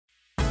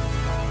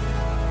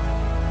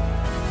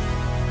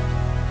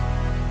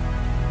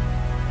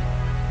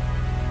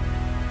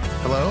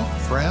Hello,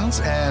 friends,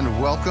 and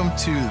welcome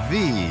to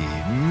the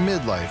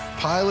Midlife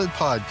Pilot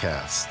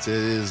Podcast. It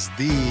is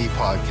the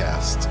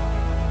podcast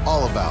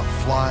all about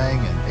flying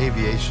and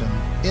aviation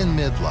in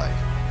midlife.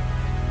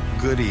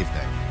 Good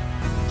evening.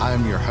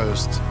 I'm your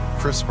host,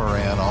 Chris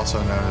Moran, also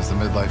known as the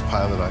Midlife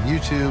Pilot on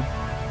YouTube.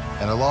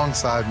 And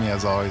alongside me,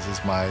 as always, is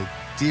my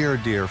dear,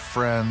 dear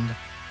friend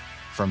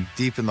from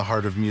deep in the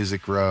heart of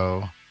Music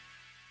Row,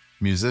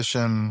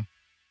 musician,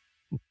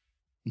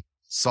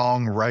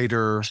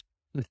 songwriter,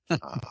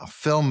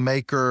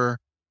 filmmaker,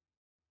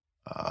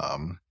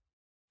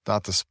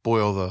 not to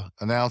spoil the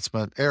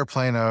announcement,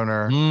 airplane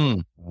owner,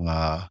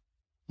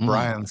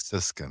 Brian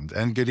Siskind.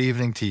 And good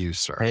evening to you,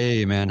 sir.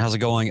 Hey, man. How's it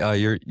going?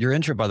 Your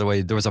intro, by the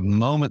way, there was a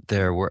moment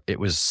there where it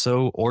was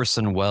so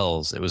Orson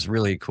Welles. It was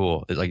really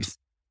cool. Really?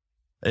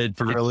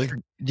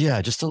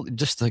 Yeah, just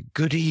a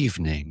good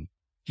evening.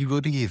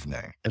 Good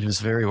evening. It was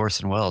very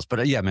Orson Welles.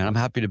 But yeah, man, I'm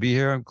happy to be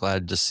here. I'm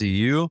glad to see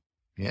you.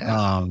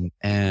 Yeah.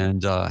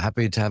 And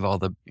happy to have all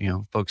the,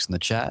 folks in the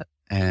chat.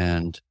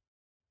 And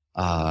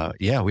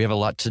yeah, we have a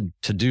lot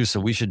to do. So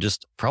we should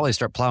just probably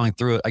start plowing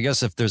through it. I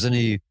guess if there's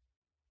any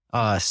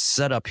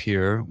setup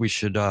here, we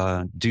should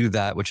do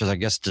that, which is, I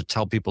guess, to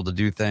tell people to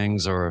do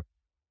things or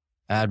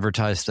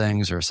advertise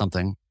things or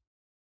something.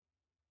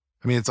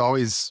 I mean, it's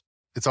always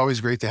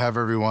great to have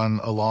everyone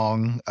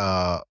along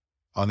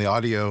on the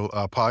audio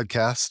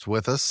podcast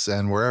with us,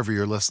 and wherever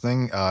you're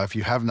listening. If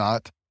you have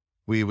not,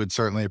 we would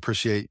certainly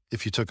appreciate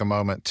if you took a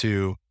moment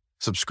to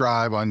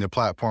subscribe on the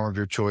platform of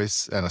your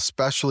choice, and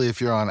especially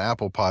if you're on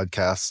Apple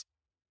Podcasts,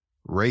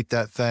 rate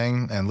that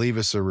thing and leave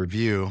us a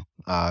review.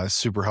 It's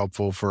super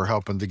helpful for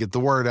helping to get the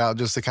word out,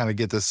 just to kind of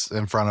get this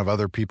in front of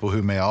other people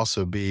who may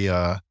also be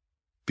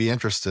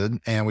interested.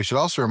 And we should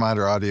also remind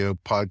our audio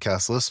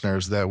podcast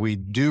listeners that we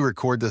do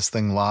record this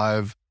thing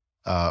live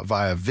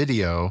via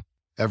video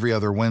every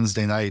other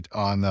Wednesday night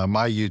on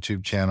my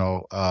YouTube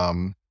channel,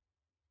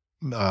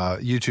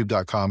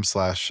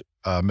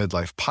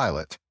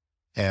 youtube.com/midlifepilot.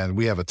 And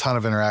we have a ton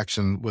of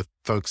interaction with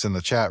folks in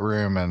the chat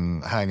room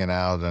and hanging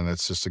out. And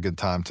it's just a good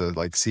time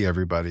to see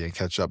everybody and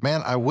catch up.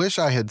 Man, I wish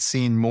I had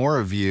seen more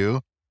of you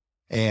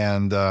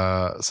and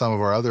some of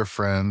our other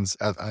friends.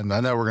 And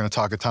I know we're going to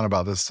talk a ton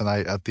about this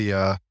tonight at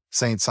the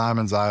St.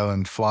 Simon's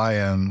Island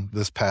fly-in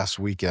this past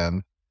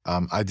weekend.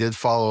 I did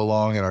follow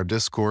along in our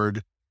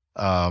Discord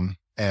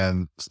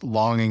and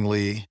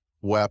longingly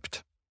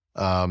wept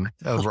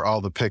over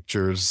all the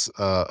pictures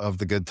of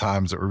the good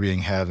times that were being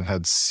had, and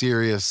had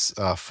serious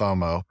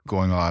FOMO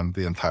going on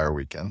the entire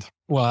weekend.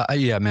 Well,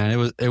 yeah,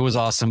 man, it was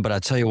awesome. But I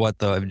tell you what,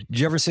 though, did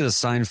you ever see the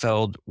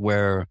Seinfeld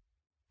where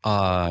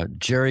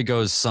Jerry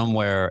goes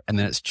somewhere and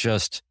then it's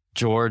just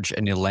George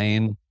and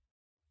Elaine,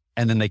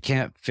 and then they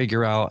can't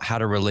figure out how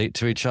to relate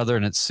to each other,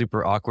 and it's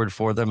super awkward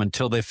for them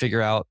until they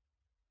figure out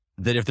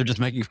that if they're just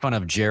making fun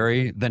of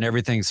Jerry, then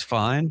everything's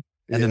fine.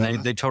 And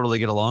then they totally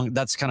get along.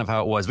 That's kind of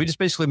how it was. We just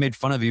basically made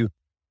fun of you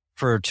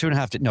for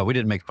 2.5 days. No, we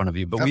didn't make fun of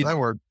you, but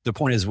the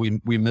point is we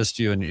missed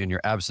you, and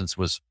your absence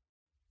was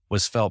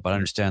felt. But I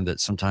understand that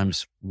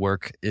sometimes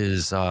work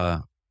is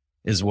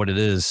what it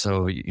is.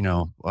 So,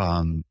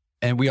 and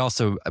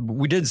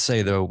we did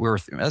say, though,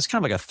 that's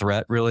kind of like a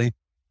threat, really,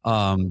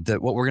 that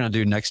what we're going to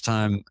do next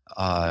time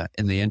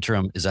in the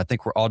interim is, I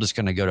think we're all just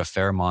going to go to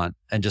Fairmont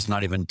and just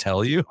not even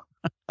tell you.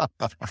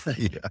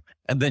 Yeah.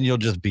 And then you'll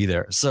just be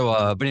there.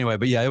 So,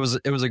 but yeah, it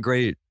was a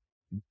great,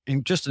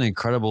 just an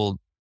incredible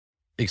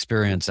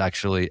experience,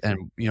 actually.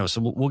 And,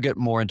 so we'll get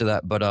more into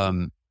that. But,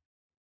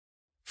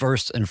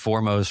 first and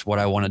foremost, what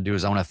I want to do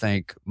is I want to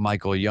thank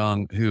Michael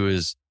Young, who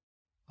is,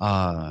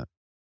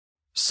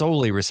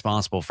 solely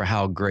responsible for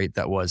how great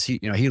that was.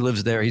 He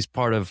lives there. He's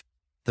part of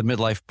the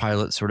Midlife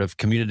Pilot sort of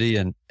community.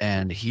 And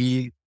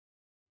the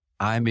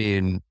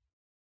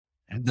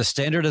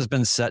standard has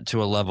been set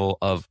to a level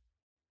of,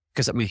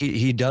 because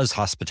he does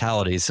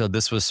hospitality, so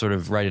this was sort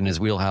of right in his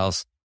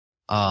wheelhouse.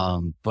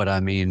 But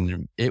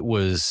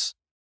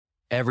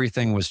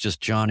everything was just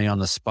Johnny on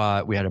the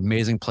spot. We had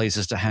amazing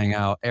places to hang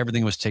out.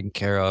 Everything was taken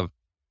care of.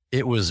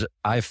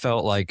 I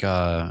felt like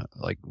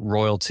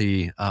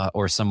royalty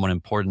or someone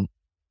important.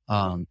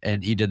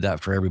 And he did that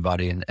for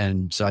everybody.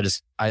 And so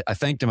I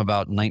thanked him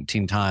about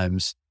 19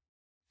 times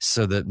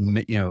so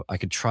that, I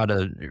could try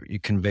to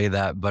convey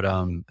that. But,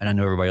 and I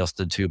know everybody else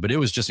did too, but it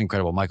was just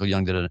incredible. Michael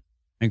Young did an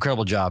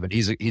incredible job, and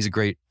he's a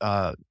great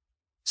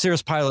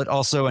Cirrus pilot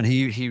also, and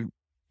he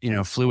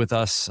flew with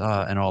us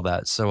and all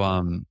that. So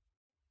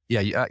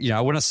yeah,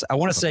 I want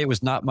to say it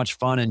was not much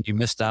fun and you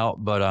missed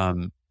out, but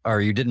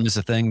or you didn't miss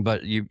a thing,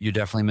 but you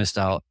definitely missed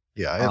out.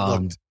 Yeah,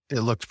 it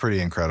looked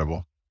pretty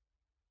incredible.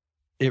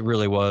 It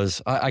really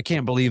was. I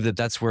can't believe that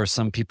that's where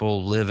some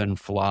people live and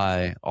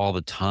fly all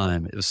the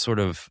time. It was sort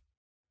of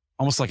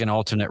almost like an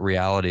alternate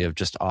reality of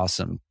just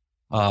awesome.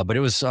 But it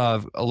was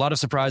a lot of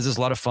surprises,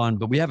 a lot of fun.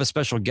 But we have a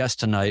special guest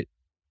tonight.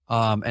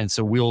 And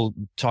so we'll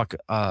talk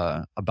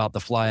about the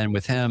fly-in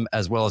with him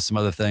as well as some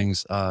other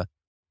things.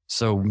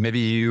 So maybe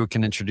you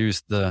can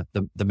introduce the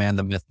man,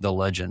 the myth, the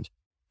legend.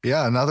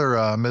 Yeah, another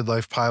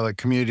Midlife Pilot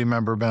community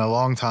member, been a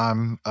long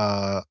time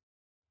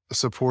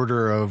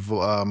supporter of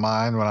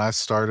mine when I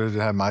started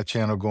and had my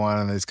channel going,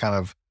 and he's kind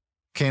of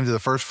came to the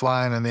first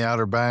flying in the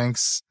Outer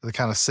Banks to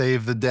kind of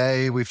save the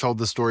day. We've told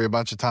the story a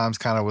bunch of times,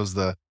 kind of was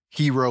the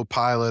hero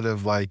pilot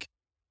of like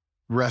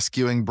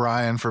rescuing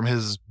Brian from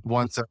his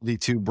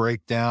 172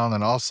 breakdown,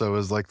 and also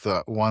is like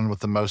the one with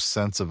the most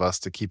sense of us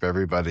to keep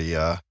everybody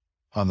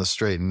on the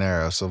straight and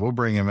narrow. So we'll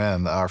bring him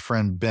in. Our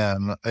friend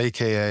Ben,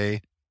 aka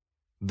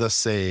the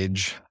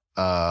Sage,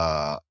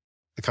 hello,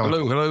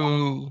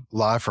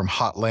 live from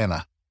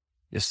Hotlanta.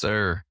 Yes,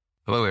 sir.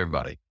 Hello,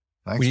 everybody.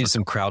 Thanks. We need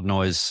some crowd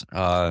noise.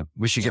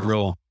 We should get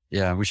real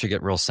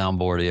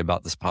soundboardy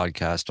about this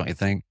podcast, don't you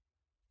think?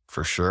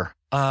 For sure.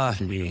 How's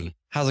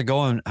it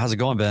going? How's it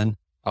going, Ben?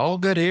 All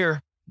good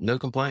here. No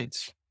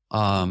complaints.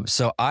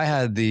 So I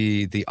had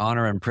the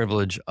honor and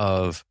privilege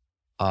of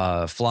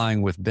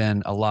flying with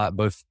Ben a lot,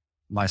 both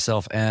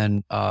myself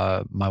and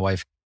my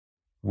wife.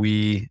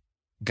 We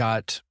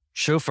got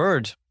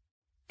chauffeured.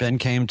 Ben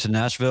came to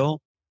Nashville,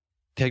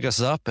 picked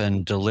us up,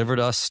 and delivered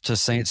us to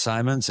St.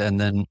 Simon's, and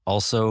then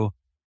also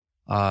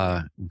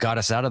got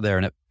us out of there.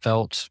 And it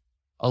felt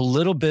a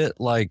little bit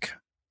like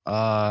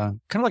kind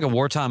of like a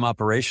wartime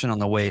operation on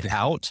the way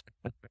out.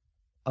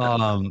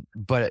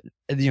 But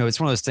it's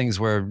one of those things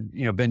where,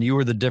 Ben, you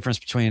were the difference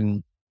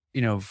between,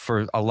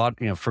 for a lot,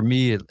 for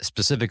me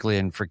specifically,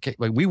 and for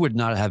like, we would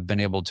not have been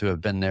able to have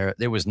been there.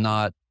 It was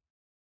not,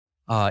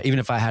 even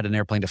if I had an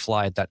airplane to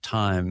fly at that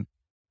time,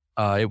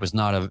 it was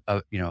not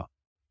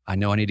I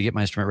know I need to get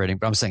my instrument rating,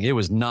 but I'm saying it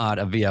was not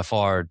a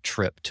VFR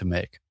trip to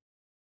make.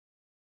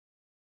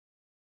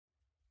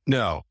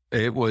 No,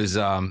 it was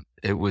a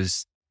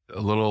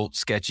little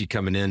sketchy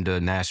coming into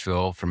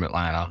Nashville from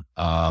Atlanta.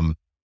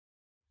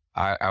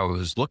 I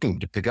was looking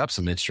to pick up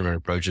some instrument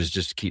approaches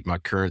just to keep my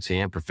currency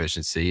and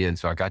proficiency. And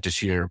so I got to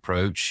shoot an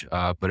approach,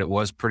 but it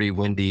was pretty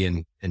windy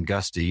and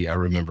gusty. I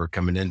remember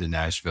coming into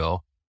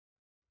Nashville,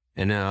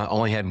 and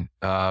only had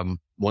one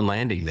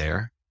landing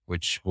there,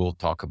 which we'll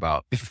talk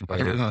about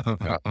later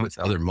with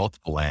other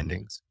multiple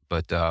landings.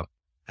 But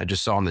I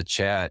just saw in the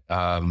chat,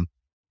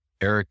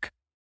 Eric,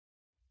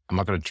 I'm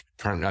not going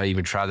to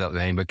even try that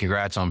name, but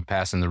congrats on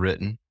passing the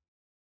written.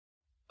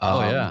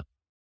 Yeah.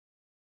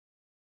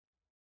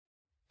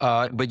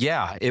 But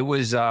yeah, it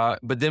was,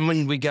 but then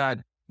when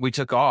we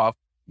took off,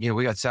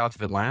 we got south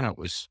of Atlanta, it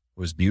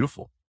was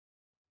beautiful.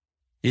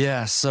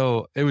 Yeah.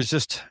 So it was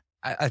just,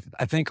 I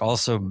think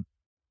also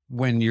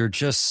when you're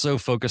just so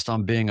focused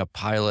on being a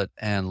pilot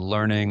and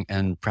learning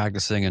and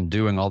practicing and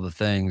doing all the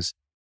things,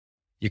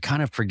 you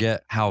kind of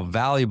forget how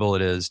valuable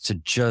it is to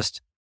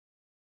just,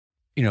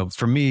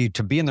 for me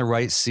to be in the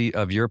right seat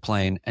of your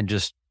plane and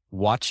just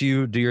watch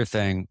you do your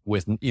thing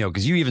with,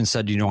 cause you even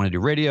said you don't want to do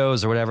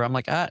radios or whatever. I'm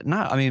like, no,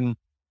 I mean,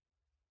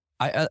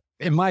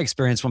 in my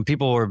experience, when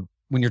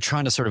you're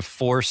trying to sort of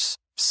force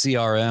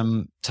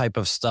CRM type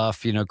of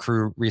stuff,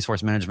 crew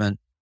resource management,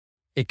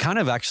 it kind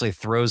of actually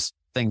throws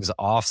things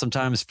off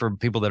sometimes for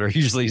people that are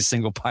usually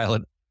single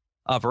pilot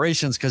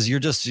operations. Cause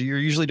you're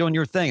usually doing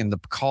your thing, and the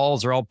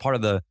calls are all part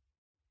of the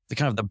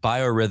kind of the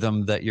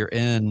biorhythm that you're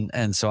in.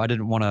 And so I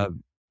didn't want to,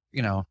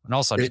 and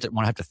also I just didn't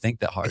want to have to think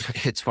that hard.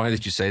 It's funny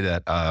that you say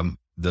that.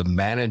 The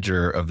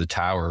manager of the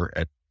tower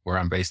at where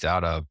I'm based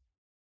out of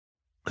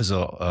is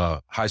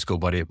a high school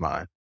buddy of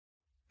mine.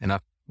 And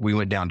we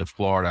went down to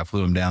Florida. I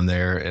flew him down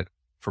there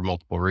for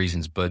multiple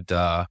reasons, but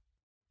I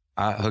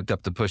hooked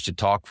up the push to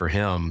talk for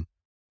him,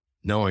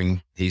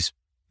 knowing he's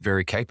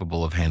very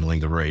capable of handling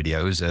the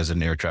radios as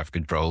an air traffic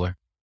controller.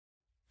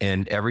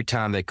 And every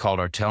time they called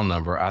our tel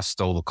number, I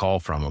stole the call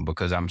from him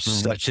because I'm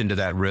such into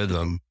that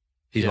rhythm.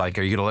 He's like,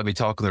 are you going to let me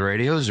talk on the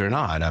radios or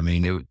not? I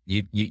mean,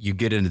 you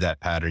get into that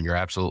pattern. You're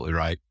absolutely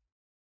right.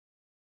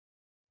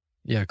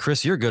 Yeah,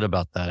 Chris, you're good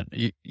about that.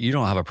 You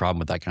don't have a problem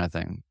with that kind of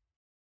thing.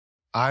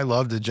 I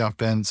love to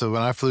jump in. So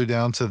when I flew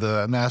down to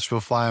the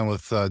Nashville flying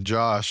with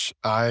Josh,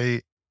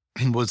 I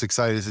was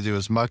excited to do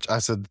as much. I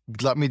said,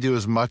 let me do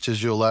as much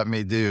as you'll let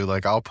me do.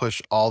 Like, I'll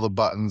push all the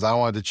buttons. I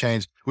wanted to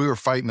change. We were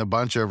fighting a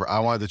bunch over, I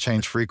wanted to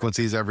change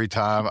frequencies every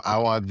time. I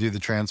wanted to do the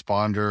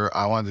transponder.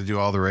 I wanted to do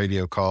all the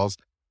radio calls.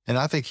 And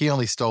I think he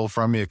only stole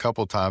from me a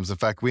couple of times. In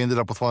fact, we ended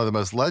up with one of the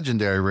most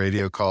legendary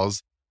radio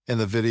calls in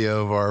the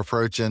video of our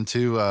approach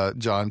into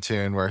John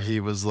Tune, where he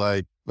was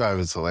like, well, it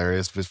was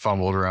hilarious. He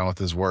fumbled around with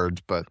his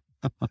words, but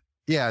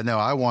yeah, no,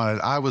 I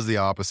was the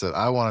opposite.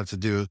 I wanted to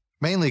do,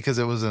 mainly because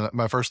it was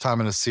my first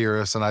time in a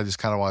Cirrus, and I just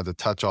kind of wanted to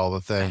touch all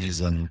the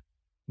things and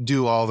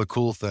do all the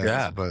cool things.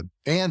 Yeah.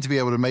 And to be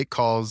able to make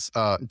calls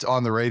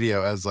on the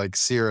radio as like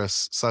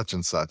Cirrus such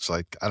and such.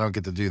 Like, I don't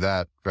get to do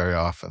that very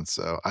often.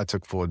 So I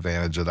took full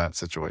advantage of that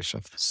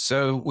situation.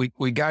 So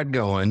we got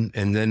going,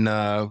 and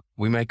then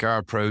we make our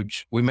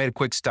approach. We made a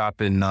quick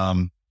stop in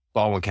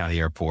Baldwin County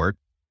Airport,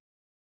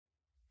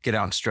 get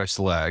out and stretch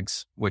the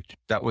legs, which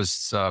that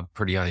was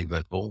pretty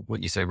uneventful.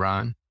 Wouldn't you say,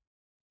 Ryan?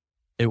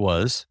 It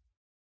was.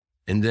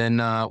 And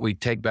then we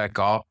take back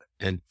off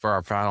and for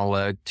our final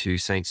leg to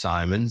St.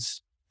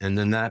 Simon's. And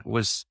then that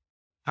was,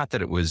 not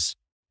that it was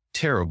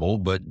terrible,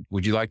 but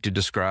would you like to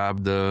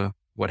describe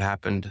what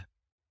happened?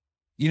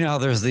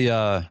 There's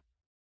the,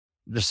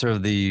 just sort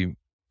of the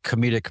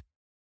comedic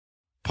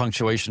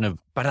punctuation of,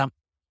 but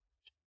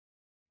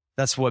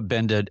that's what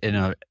Ben did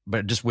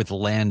but just with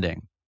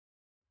landing.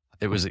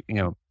 It was,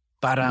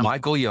 but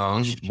Michael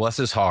Young, bless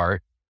his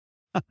heart,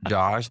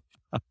 Josh,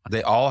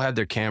 they all had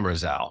their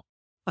cameras out,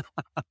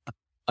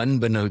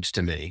 unbeknownst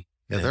to me.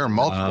 Yeah, there are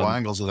multiple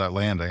angles of that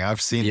landing.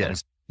 I've seen them.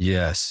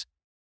 Yes.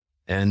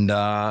 And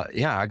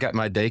I got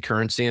my day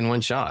currency in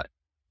one shot.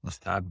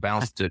 I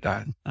bounced it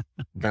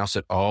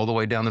all the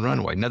way down the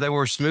runway. Now, they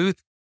were smooth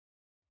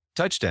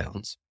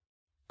touchdowns,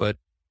 but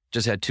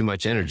just had too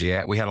much energy.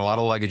 We had a lot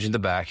of luggage in the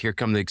back. Here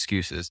come the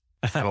excuses.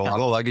 Had a lot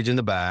of luggage in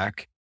the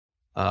back,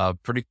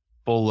 pretty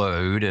full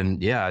load.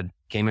 And I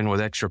came in with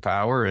extra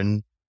power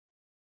and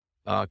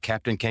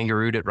Captain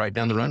Kangarooed it right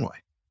down the runway.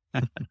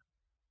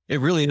 It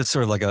really is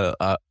sort of like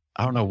I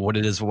don't know what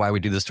it is, why we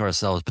do this to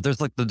ourselves, but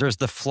there's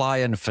the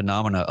fly-in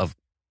phenomena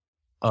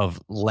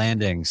of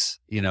landings,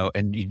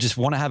 and you just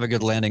want to have a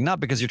good landing, not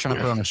because you're trying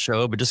to put on a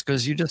show, but just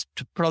because you just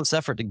put all this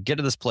effort to get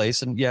to this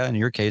place. And in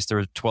your case, there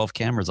were 12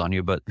 cameras on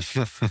you, but, it's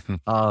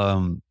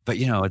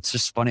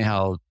just funny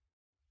how,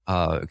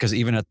 because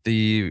even at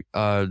the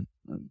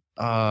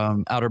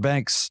Outer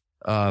Banks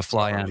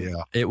fly-in,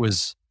 it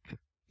was,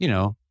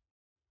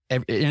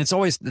 and it's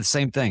always the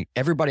same thing.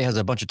 Everybody has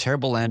a bunch of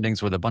terrible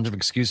landings with a bunch of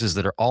excuses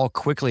that are all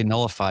quickly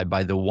nullified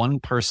by the one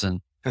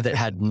person that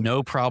had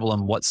no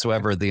problem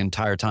whatsoever the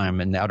entire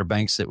time. In the Outer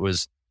Banks, it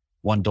was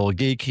one dull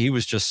geek. He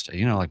was just,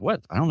 like,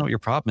 what? I don't know what your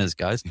problem is,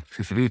 guys.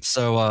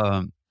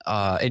 So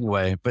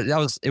anyway, but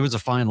it was a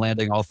fine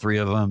landing, all three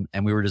of them,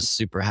 and we were just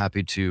super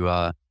happy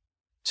to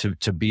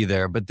be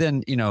there. But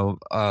then,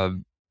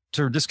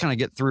 to just kind of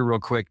get through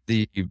real quick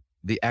the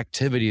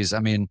activities.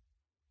 I mean,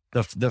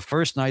 the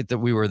first night that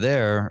we were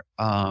there,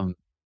 the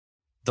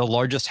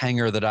largest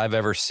hangar that I've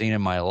ever seen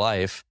in my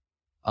life,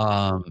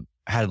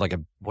 had like a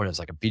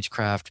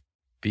Beechcraft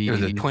It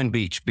was a Twin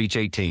Beach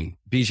 18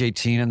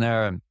 in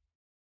there.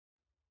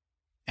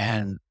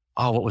 And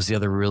what was the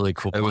other really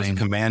cool plane? It was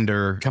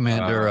Commander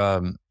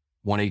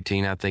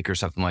 118, I think, or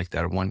something like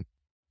that. It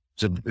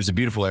was a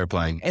beautiful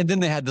airplane. And then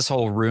they had this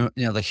whole room,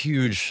 the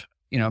huge,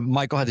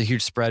 Michael had a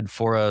huge spread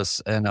for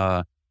us. And,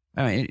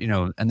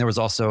 and there was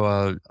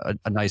also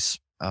a nice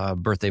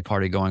birthday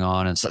party going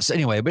on. And so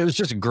anyway, but it was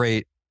just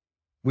great.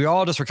 We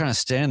all just were kind of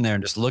standing there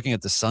and just looking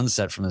at the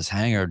sunset from this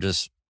hangar,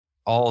 just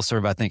all sort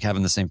of, I think,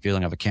 having the same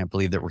feeling of, I can't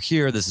believe that we're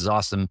here. This is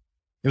awesome.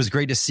 It was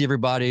great to see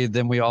everybody.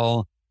 Then we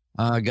all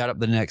got up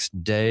the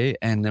next day,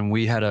 and then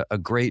we had a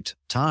great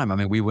time. I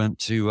mean, we went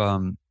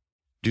to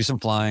do some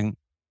flying,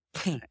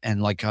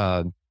 and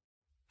I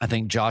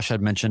think Josh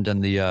had mentioned in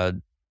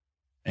the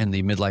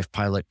Midlife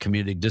Pilot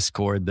community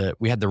Discord that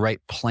we had the right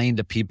plane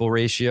to people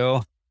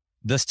ratio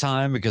this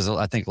time, because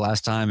I think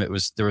last time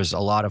there was a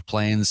lot of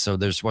planes, so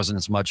there wasn't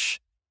as much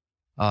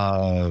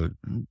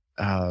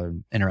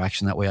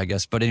interaction that way, I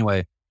guess. But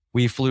anyway,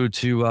 we flew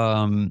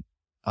to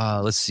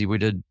we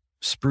did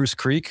Spruce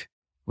Creek,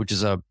 which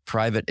is a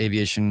private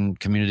aviation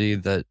community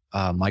that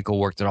Michael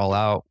worked it all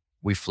out.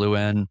 We flew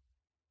in.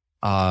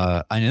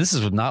 I mean, this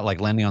is not like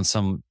landing on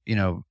some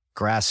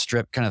grass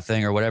strip kind of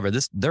thing or whatever.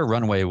 Their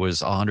runway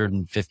was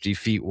 150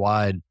 feet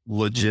wide,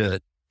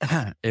 legit.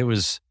 It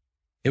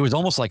was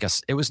almost like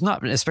it was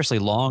not especially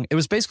long. It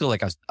was basically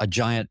like a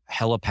giant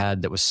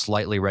helipad that was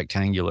slightly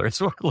rectangular. It's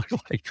what it looked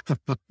like.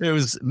 It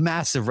was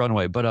massive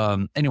runway.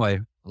 But anyway,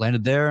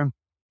 landed there,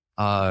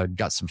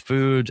 got some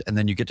food, and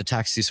then you get to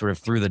taxi sort of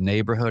through the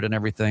neighborhood and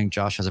everything.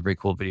 Josh has a very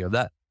cool video of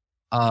that.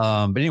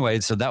 But anyway,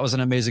 so that was an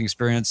amazing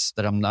experience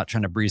that I'm not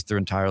trying to breeze through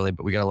entirely,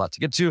 but we got a lot to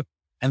get to.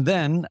 And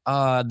then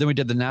we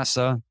did the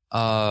NASA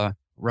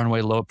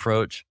runway low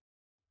approach,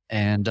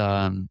 and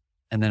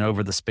then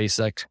over the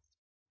SpaceX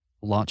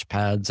launch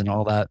pads and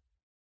all that,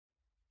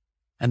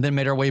 and then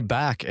made our way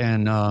back.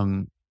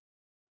 And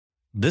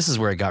this is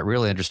where it got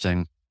really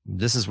interesting.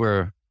 This is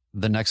where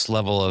the next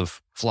level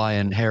of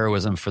fly-in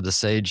heroism for the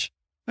Sage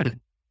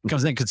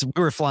comes in, because we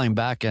were flying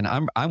back, and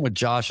I'm with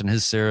Josh and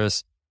his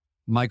Cirrus.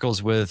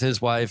 Michael's with his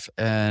wife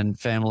and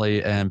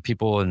family and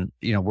people, and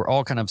we're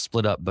all kind of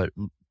split up. But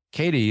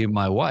Katie,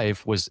 my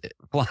wife, was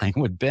flying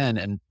with Ben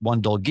and one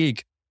dull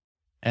geek,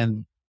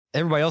 and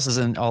everybody else is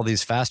in all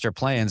these faster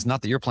planes.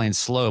 Not that your plane's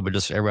slow, but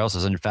just everybody else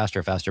is in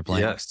faster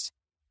planes. Yes.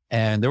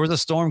 And there was a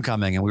storm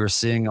coming, and we were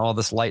seeing all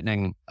this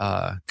lightning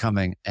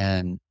coming.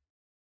 And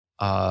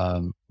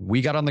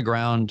we got on the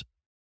ground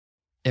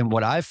in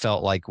what I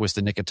felt like was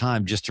the nick of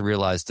time, just to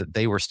realize that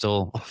they were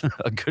still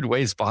a good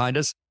ways behind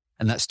us,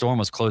 and that storm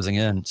was closing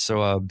in.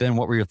 So Ben,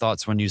 what were your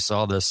thoughts when you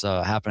saw this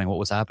happening? What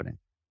was happening?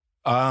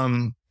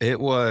 It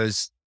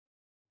was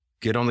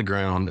get on the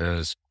ground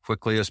as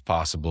quickly as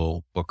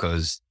possible,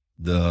 because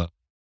I'd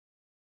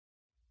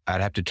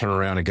have to turn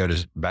around and go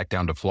back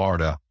down to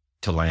Florida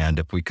to land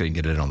if we couldn't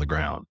get it on the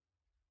ground.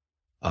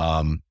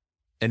 And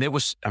it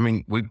was,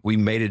 we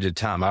made it at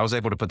time. I was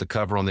able to put the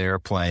cover on the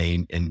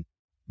airplane and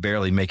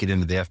barely make it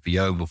into the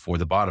FBO before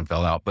the bottom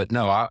fell out. But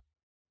no,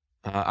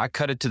 I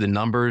cut it to the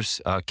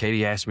numbers.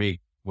 Katie asked me,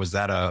 was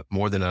that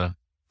more than a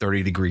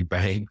 30-degree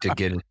bank to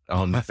get it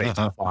on the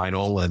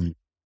final? And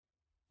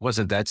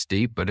wasn't that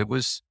steep, but it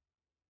was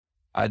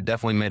I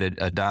definitely made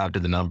a dive to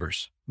the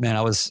numbers. Man,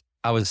 I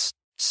was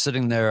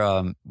sitting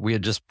there. We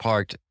had just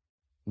parked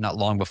not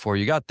long before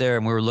you got there,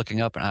 and we were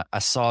looking up, and I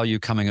saw you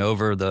coming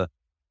over the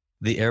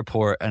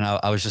airport, and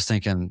I was just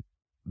thinking,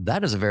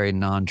 that is a very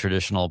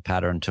non-traditional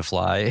pattern to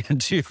fly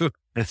into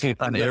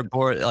an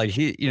airport. Like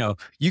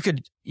you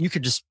could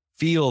just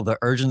feel the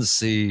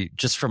urgency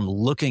just from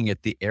looking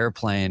at the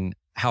airplane,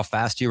 how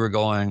fast you were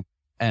going,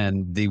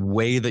 and the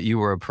way that you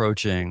were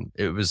approaching.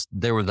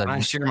 There were that. I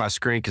share my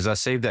screen because I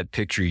saved that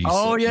picture. You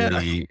Oh sent yeah,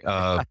 me,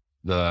 I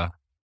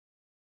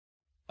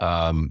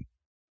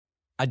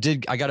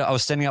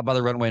was standing out by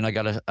the runway, and I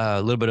got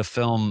a little bit of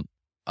film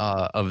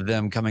of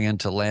them coming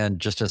into land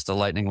just as the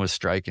lightning was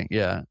striking.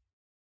 Yeah.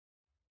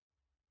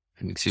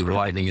 You can see the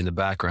lightning in the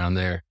background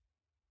there.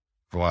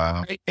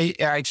 Wow.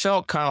 I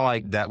felt kind of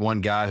like that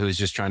one guy who was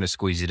just trying to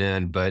squeeze it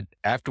in. But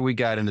after we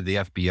got into the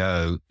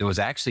FBO, there was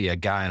actually a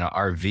guy in an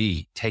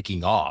RV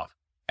taking off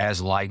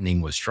as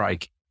lightning was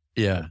striking.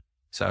 Yeah.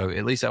 So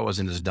at least I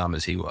wasn't as dumb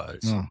as he was.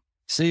 Mm.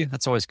 See,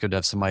 that's always good to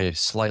have somebody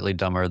slightly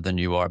dumber than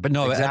you are. But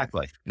no,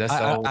 exactly.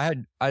 I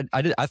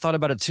thought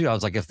about it too. I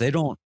was like, if they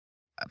don't,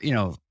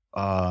 if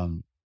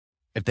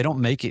they don't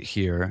make it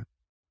here,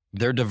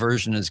 their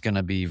diversion is going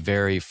to be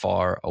very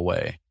far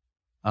away.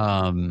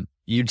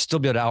 You'd still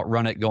be able to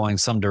outrun it going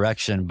some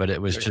direction, but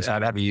it was just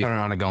I'd have you turn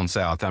around and going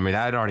south. I mean,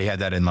 I'd already had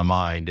that in my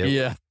mind.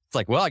 Yeah. It's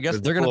like, well, I guess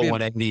they're going to be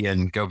 180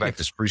 and go back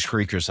to Spruce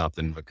Creek or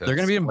something. Because they're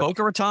going to be in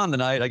Boca Raton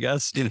tonight, I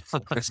guess.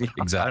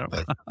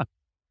 Exactly.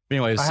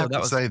 Anyway, I have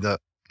to say that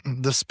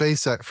the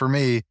SpaceX, for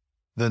me,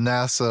 the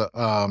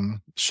NASA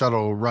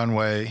shuttle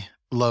runway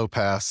low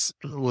pass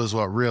was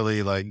what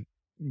really like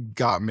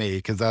got me,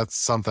 because that's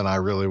something I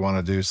really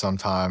want to do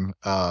sometime.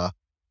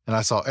 And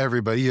I saw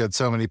everybody, you had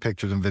so many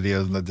pictures and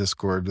videos in the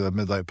Discord, the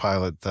Midnight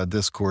Pilot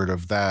Discord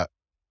of that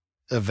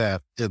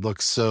event. It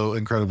looks so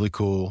incredibly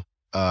cool.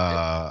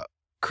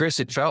 Chris,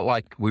 it felt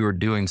like we were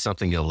doing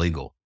something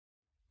illegal,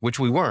 which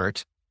we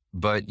weren't,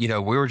 but we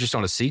were just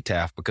on a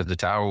CTAF because the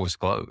tower was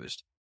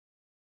closed.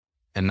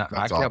 And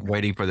I kept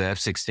waiting for the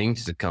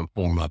F-16s to come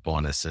form up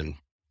on us and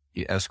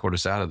escort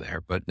us out of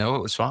there. But no,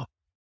 it was fine.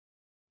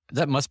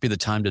 That must be the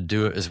time to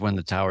do it, is when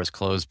the tower's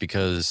closed,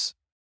 because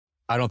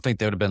I don't think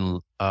they would have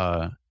been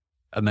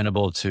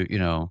amenable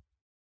to,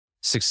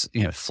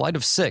 flight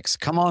of 6,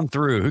 come on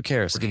through. Who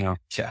cares? Yeah.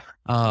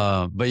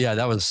 But yeah,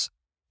 that was,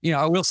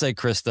 I will say,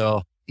 Chris,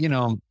 though,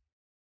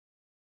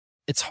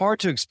 it's hard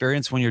to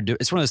experience when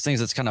it's one of those things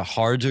that's kind of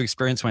hard to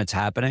experience when it's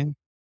happening,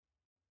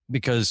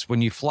 because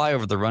when you fly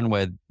over the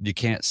runway, you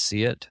can't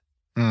see it.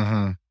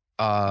 Mm-hmm.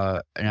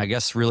 And I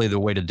guess really the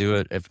way to do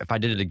it, if I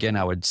did it again,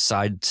 I would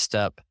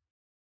sidestep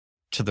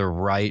to the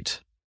right,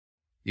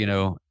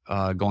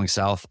 going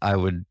south.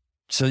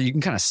 So you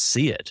can kind of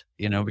see it,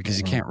 because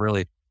you can't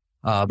really,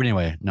 but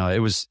anyway, no, it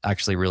was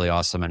actually really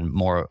awesome, and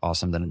more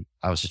awesome than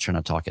I was just trying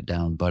to talk it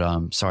down.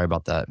 But sorry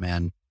about that,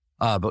 man.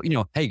 But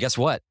hey, guess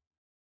what?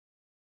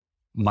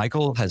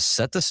 Michael has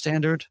set the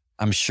standard.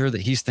 I'm sure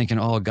that he's thinking,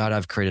 oh God,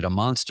 I've created a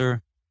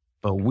monster,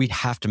 but we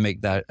have to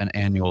make that an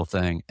annual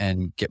thing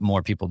and get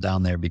more people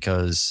down there,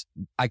 because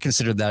I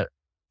considered that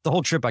the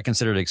whole trip, I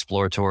considered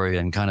exploratory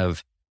and kind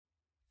of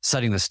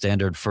setting the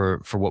standard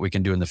for what we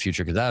can do in the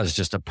future. Cause that was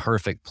just a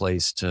perfect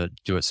place to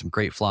do it. Some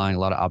great flying, a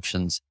lot of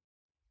options,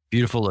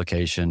 beautiful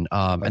location.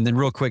 And then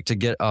real quick to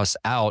get us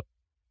out,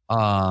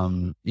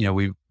 the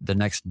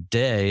next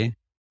day,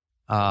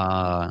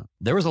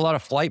 there was a lot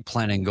of flight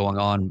planning going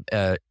on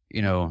at,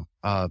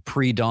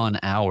 pre-dawn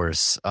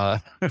hours.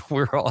 We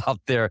were all out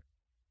there.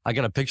 I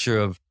got a picture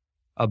of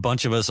a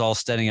bunch of us all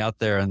standing out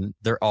there, and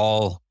they're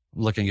all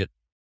looking at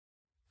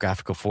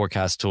graphical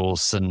forecast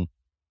tools, and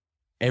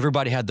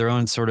everybody had their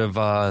own sort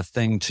of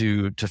thing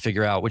to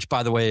figure out, which,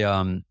 by the way,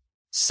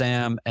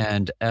 Sam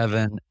and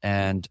Evan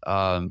and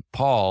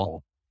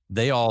Paul,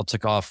 they all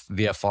took off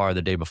VFR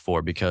the day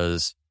before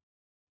because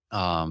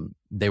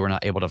they were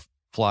not able to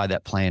fly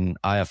that plane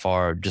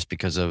IFR just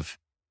because of,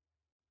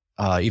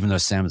 even though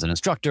Sam's an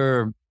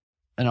instructor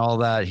and all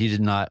that, he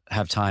did not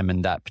have time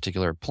in that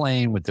particular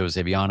plane with those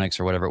avionics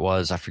or whatever it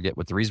was. I forget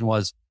what the reason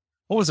was.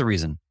 What was the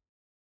reason?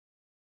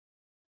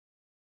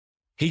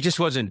 He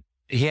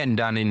hadn't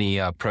done any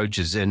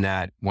approaches in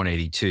that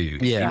 182.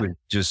 Yeah. He was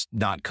just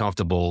not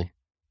comfortable.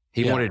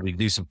 He wanted to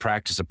do some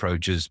practice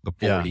approaches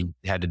before he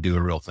had to do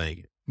a real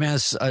thing. Man,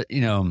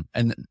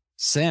 and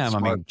Sam,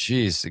 smart. I mean,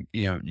 geez,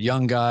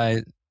 young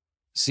guy,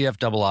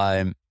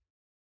 CFII,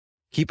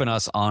 keeping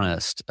us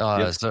honest.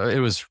 So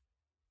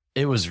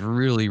it was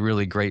really,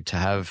 really great to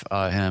have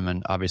him,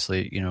 and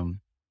obviously,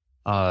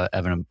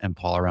 Evan and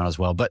Paul around as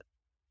well. But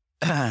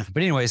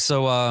anyway,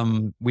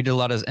 so we did a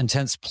lot of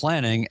intense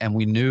planning, and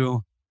we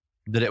knew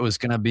that it was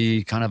going to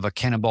be kind of a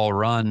cannonball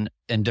run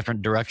in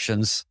different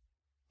directions.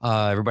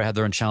 Everybody had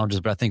their own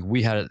challenges, but I think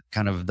we had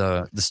kind of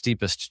the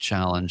steepest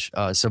challenge.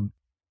 So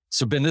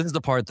Ben, this is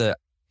the part that,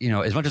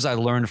 as much as I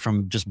learned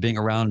from just being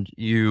around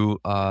you,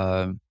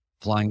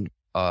 flying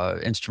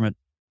instrument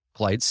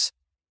flights,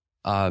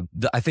 I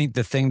think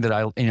the thing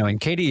that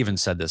and Katie even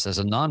said this as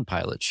a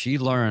non-pilot, she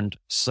learned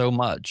so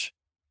much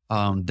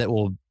that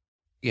will,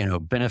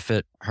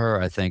 benefit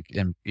her, I think.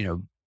 And,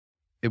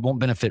 it won't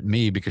benefit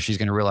me because she's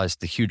going to realize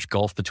the huge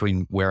gulf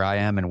between where I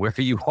am and where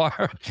you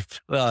are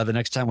the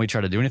next time we try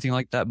to do anything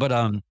like that. But,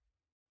 I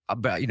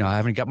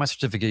haven't got my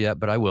certificate yet,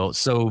 but I will.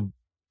 So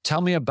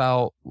tell me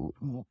about,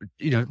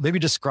 maybe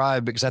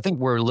describe, because I think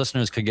where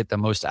listeners could get the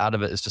most out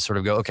of it is to sort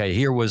of go, okay,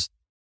 here was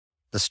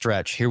the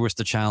stretch, here was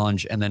the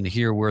challenge, and then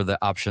here were the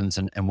options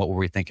and what were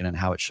we thinking and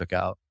how it shook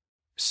out.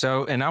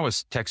 So, and I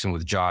was texting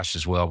with Josh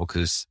as well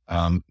because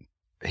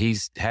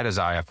he's had his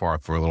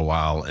IFR for a little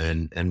while,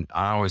 and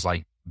I always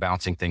like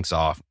bouncing things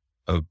off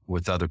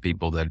with other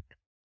people that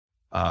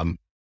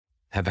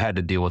have had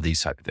to deal with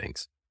these type of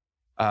things.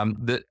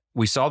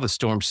 We saw the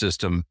storm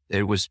system.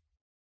 It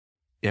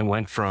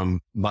went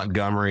from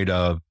Montgomery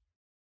to,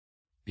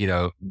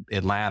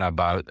 Atlanta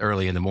by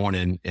early in the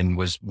morning and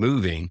was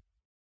moving.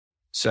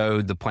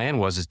 So the plan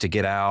was to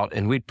get out,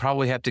 and we'd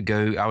probably have to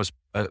go.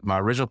 My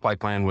original flight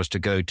plan was to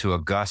go to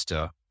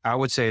Augusta. I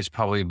would say it's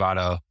probably about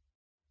a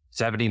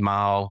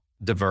 70-mile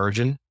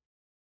diversion.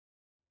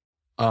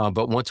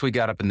 But once we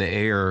got up in the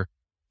air,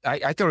 I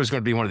thought it was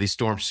going to be one of these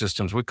storm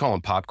systems. We call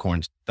them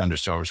popcorn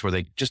thunderstorms, where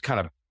they just kind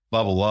of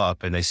bubble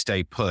up and they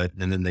stay put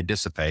and then they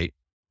dissipate.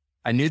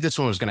 I knew this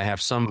one was going to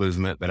have some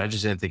movement, but I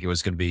just didn't think it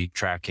was going to be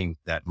tracking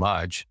that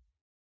much.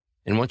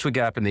 And once we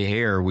got up in the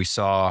air, we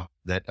saw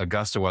that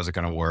Augusta wasn't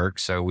going to work.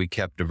 So we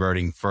kept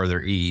diverting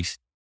further east.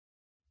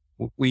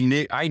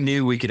 I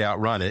knew we could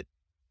outrun it.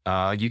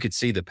 You could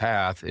see the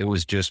path. It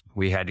was just,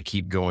 we had to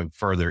keep going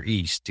further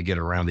east to get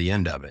around the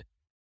end of it.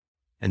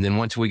 And then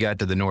once we got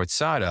to the north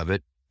side of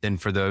it, then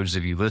for those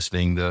of you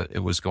listening,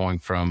 it was going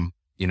from,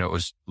 it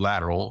was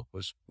lateral, it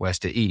was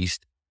west to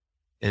east,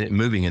 and it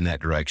moving in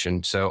that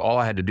direction. So all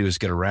I had to do is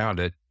get around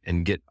it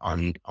and get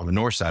on the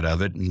north side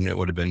of it, and it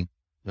would have been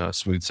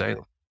smooth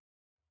sailing.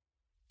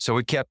 So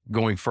we kept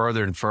going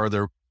further and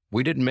further.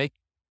 We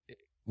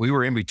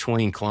were in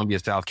between Columbia,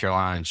 South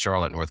Carolina and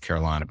Charlotte, North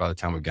Carolina by the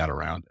time we got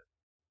around it.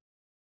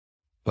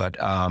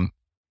 But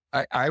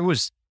I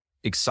was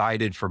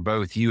excited for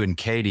both you and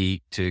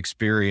Katie to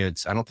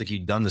experience, I don't think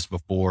you'd done this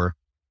before,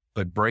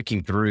 but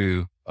breaking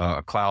through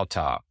a cloud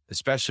top,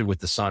 especially with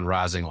the sun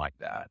rising like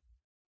that.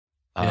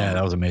 Yeah,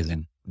 that was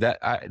amazing.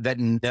 That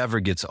never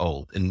gets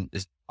old. And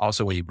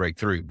also when you break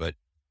through, but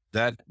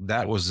that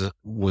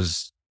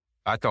was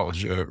I thought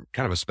was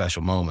kind of a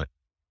special moment.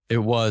 It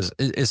was.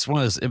 It's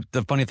one of those,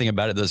 the funny thing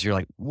about it is you're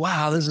like,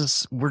 wow,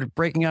 we're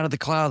breaking out of the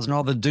clouds and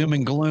all the doom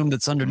and gloom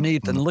that's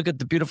underneath, and look at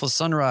the beautiful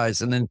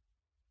sunrise. And then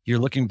you're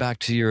looking back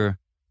to your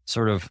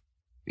sort of,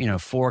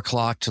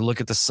 4:00 to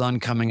look at the sun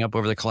coming up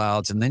over the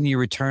clouds. And then you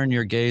return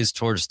your gaze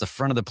towards the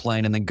front of the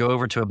plane and then go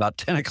over to about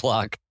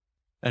 10:00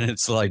 and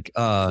it's like,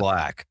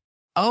 black.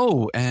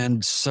 Oh,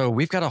 and so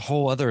we've got a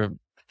whole other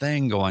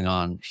thing going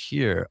on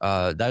here.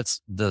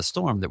 That's the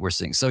storm that we're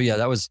seeing. So yeah,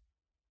 that was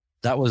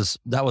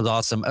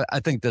awesome.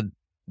 I think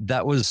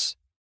that was,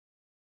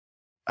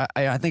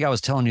 I think I was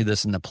telling you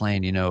this in the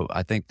plane,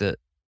 I think that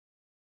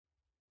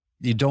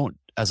you don't,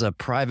 as a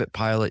private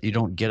pilot, you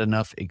don't get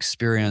enough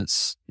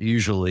experience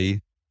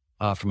usually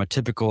from a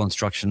typical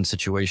instruction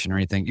situation or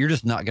anything. You're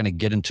just not going to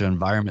get into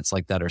environments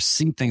like that or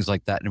see things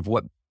like that. And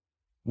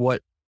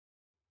what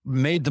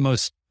made the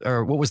most,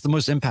 or what was the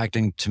most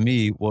impacting to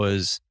me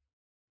was,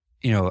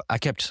 I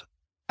kept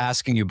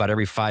asking you about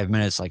every 5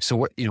 minutes, like, so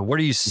what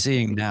are you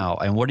seeing now?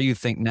 And what do you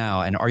think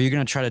now? And are you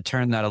going to try to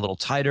turn that a little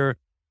tighter,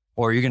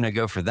 or are you going to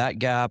go for that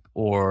gap,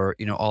 or,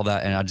 all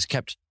that? And I just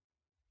kept,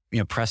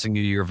 pressing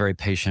you. You're very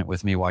patient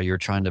with me while you're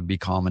trying to be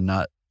calm and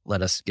not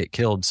let us get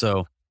killed.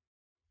 So,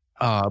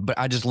 but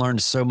I just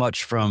learned so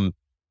much from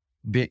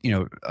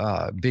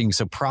being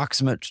so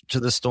proximate to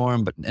the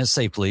storm, but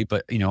safely,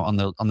 but, on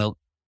the,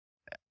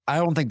 I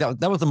don't think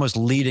that was the most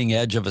leading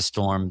edge of a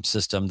storm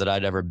system that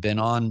I'd ever been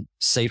on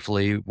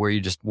safely, where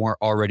you just weren't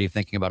already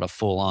thinking about a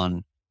full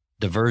on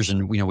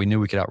diversion. We knew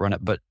we could outrun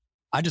it, but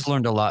I just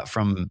learned a lot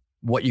from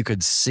what you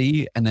could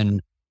see, and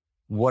then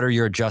what are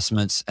your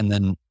adjustments. And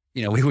then,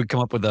 we would come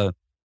up with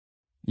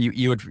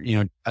you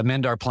would,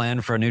 amend our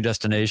plan for a new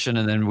destination.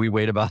 And then we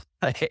wait about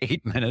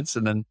 8 minutes.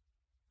 And then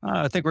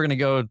I think we're going to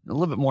go a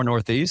little bit more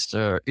northeast,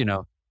 or,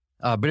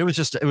 but it was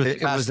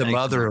the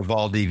mother of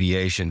all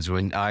deviations.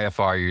 When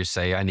IFR, you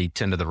say, I need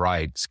 10 to the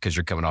right because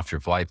you're coming off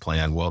your flight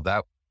plan. Well,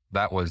 that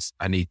was,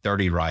 I need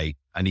 30 right.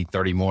 I need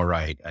 30 more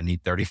right. I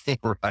need 30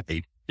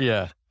 right.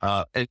 Yeah.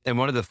 And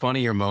one of the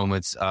funnier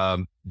moments,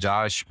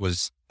 Josh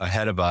was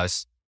ahead of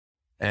us,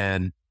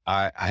 and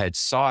I had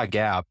seen a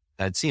gap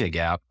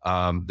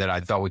that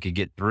I thought we could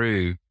get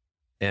through.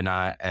 And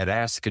I had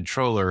asked the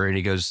controller, and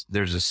he goes,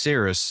 there's a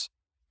cirrus.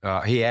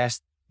 He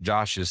asked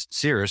Josh's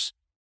cirrus,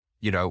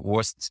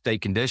 what's the state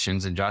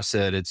conditions? And Josh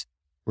said,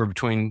 we're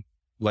between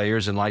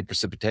layers and light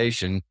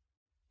precipitation.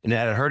 And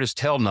I had heard his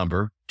tail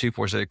number,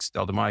 246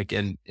 Delta Mike.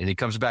 And he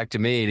comes back to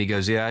me and he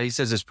goes, yeah, he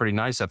says it's pretty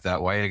nice up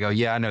that way. And I go,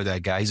 yeah, I know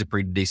that guy. He's a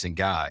pretty decent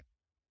guy.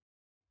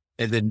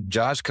 And then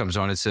Josh comes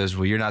on and says,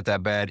 well, you're not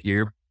that bad.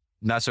 You're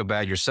not so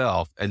bad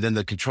yourself. And then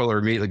the controller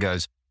immediately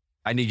goes,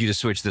 I need you to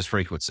switch this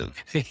frequency.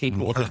 He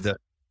wanted to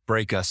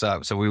break us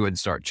up so we wouldn't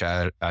start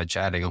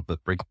chatting on the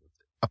frequency.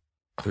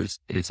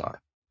 It's hard.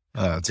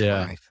 That's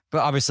Yeah. funny.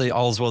 But obviously,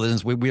 all's well that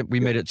ends. We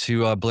made it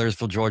to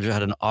Blairsville, Georgia.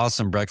 Had an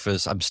awesome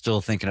breakfast. I'm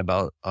still thinking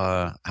about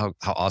how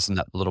awesome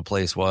that little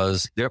place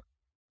was. Yep.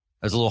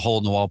 There's a little hole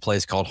in the wall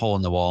place called Hole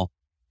in the Wall.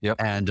 Yep.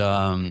 And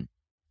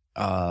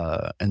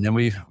then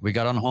we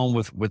got on home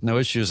with no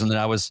issues. And then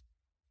I was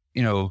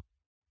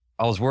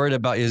worried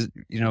about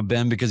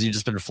Ben, because you've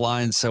just been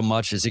flying so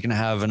much. Is he going to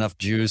have enough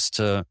juice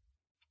to,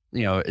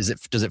 does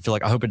it feel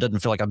like, I hope it doesn't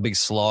feel like a big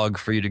slog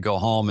for you to go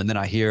home. And then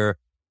I hear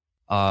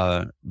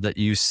that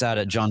you sat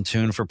at John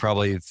Toon for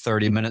probably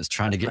 30 minutes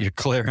trying to get your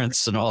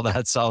clearance and all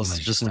that. So I was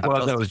just,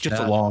 that was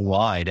just a long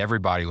line.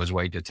 Everybody was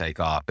waiting to take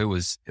off. It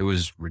was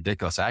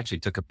ridiculous. I actually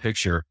took a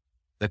picture.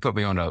 They put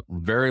me on a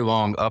very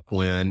long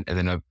upwind, and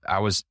then I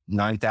was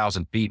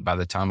 9,000 feet by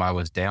the time I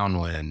was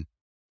downwind.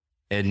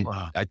 And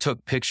Wow. I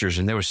took pictures,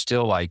 and there was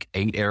still like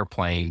 8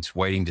 airplanes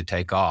waiting to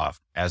take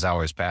off as I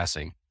was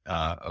passing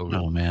over.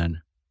 Oh man,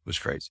 It was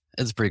crazy.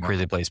 it's a pretty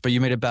crazy place, but you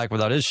made it back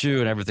without issue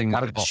and everything.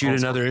 Got to shoot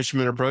another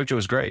instrument approach. It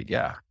was great.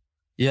 Yeah.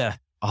 Yeah.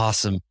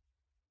 Awesome.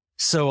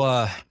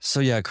 So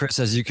yeah, Chris,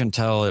 as you can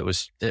tell, it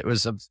was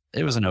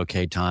an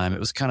okay time. It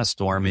was kind of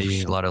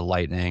stormy, a lot of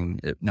lightning.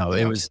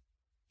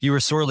 You were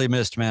sorely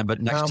missed, man,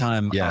 but next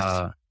time,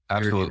 yes,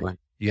 absolutely.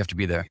 you have to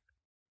be there.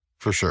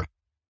 For sure.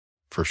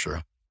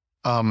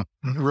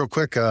 Real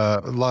quick,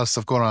 a lot of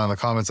stuff going on in the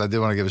comments. I did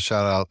want to give a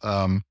shout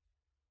out.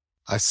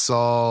 I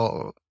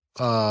saw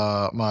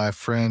my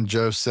friend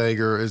Joe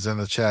Sager is in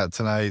the chat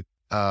tonight,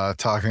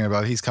 talking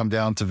about he's come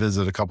down to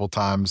visit a couple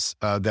times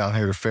down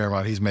here to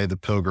Fairmont. He's made the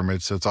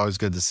pilgrimage, so it's always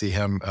good to see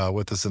him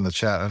with us in the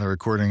chat and the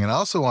recording. And I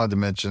also wanted to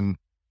mention,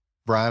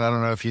 Brian, I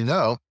don't know if you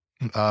know,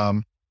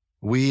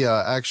 we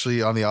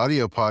actually on the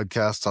audio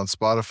podcast on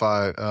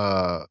Spotify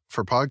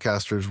for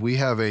podcasters, we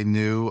have a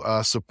new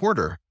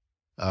supporter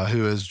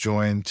who has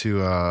joined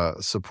to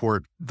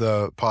support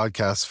the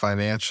podcast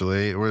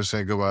financially. We're just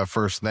going to go by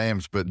first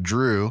names, but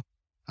Drew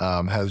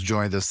has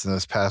joined us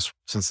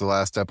since the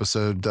last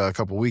episode a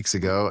couple weeks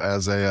ago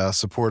as a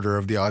supporter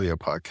of the audio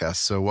podcast.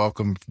 So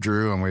welcome,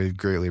 Drew, and we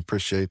greatly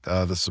appreciate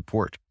the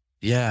support.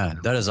 Yeah,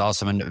 that is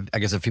awesome. And I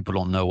guess if people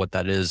don't know what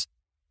that is,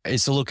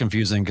 it's a little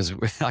confusing because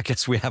I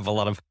guess we have a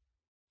lot of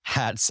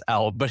hats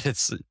out, but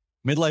it's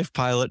Midlife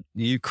Pilot.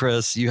 You,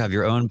 Chris, you have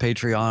your own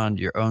Patreon,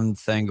 your own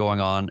thing going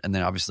on. And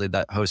then obviously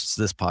that hosts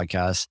this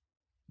podcast.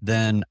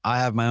 Then I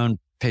have my own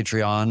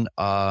Patreon.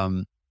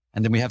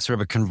 And then we have sort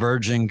of a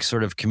converging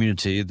sort of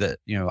community that,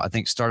 I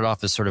think started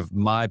off as sort of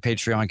my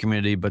Patreon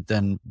community, but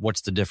then what's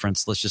the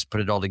difference? Let's just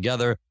put it all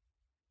together.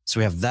 So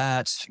we have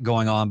that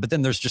going on, but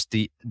then there's just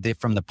the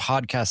from the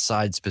podcast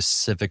side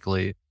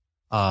specifically,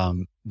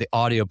 the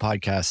audio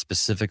podcast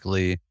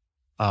specifically,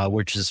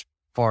 which is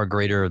far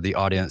greater the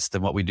audience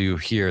than what we do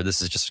here.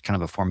 This is just kind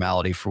of a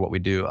formality for what we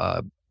do.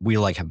 We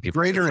like having people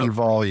Greater in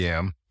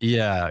volume.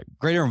 Yeah,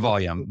 greater in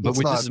volume, but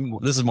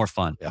this is more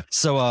fun. Yeah.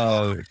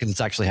 So, because it's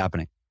actually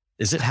happening.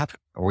 Is it happening?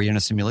 Are we in a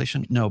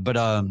simulation? No, but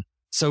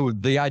so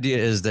the idea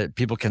is that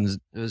people can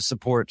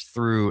support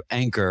through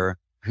Anchor,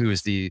 who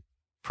is the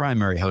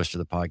primary host of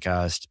the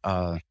podcast,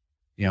 on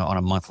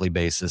a monthly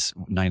basis,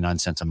 99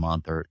 cents a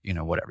month or,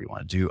 whatever you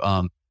want to do.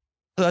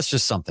 So that's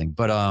just something,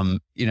 but,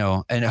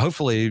 and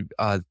hopefully,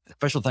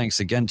 special thanks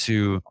again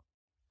to,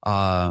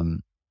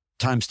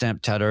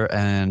 Timestamp Tedder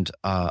and,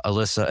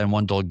 Alyssa and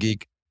One Dull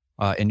Geek,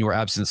 in your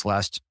absence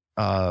last,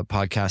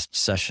 podcast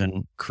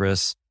session,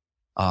 Chris.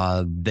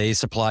 They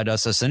supplied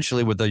us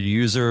essentially with a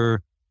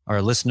user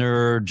or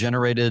listener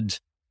generated,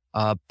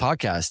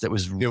 podcast that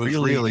was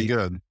really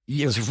good.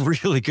 It was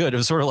really good. It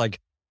was sort of like,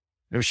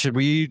 should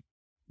we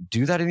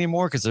do that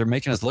anymore? Because they're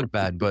making us look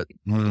bad. But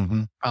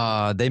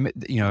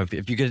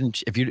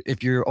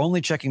if you're only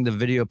checking the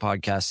video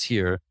podcasts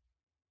here,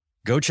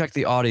 go check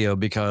the audio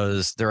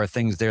because there are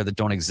things there that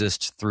don't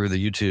exist through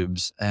the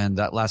YouTubes. And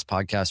that last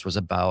podcast was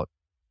about,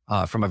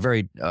 from a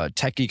very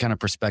techie kind of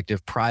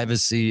perspective,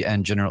 privacy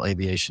and general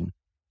aviation.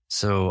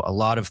 So a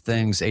lot of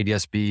things,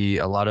 ADSB,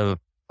 a lot of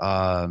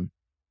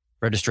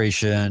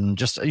registration,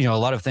 just a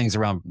lot of things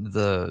around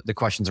the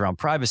questions around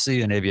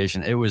privacy and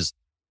aviation. It was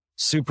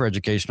super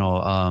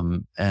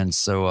educational. And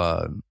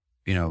so,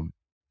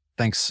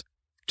 thanks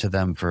to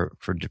them for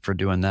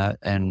doing that.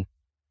 And,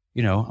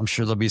 I'm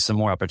sure there'll be some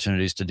more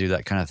opportunities to do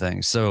that kind of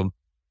thing. So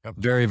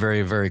very,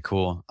 very, very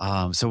cool.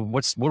 So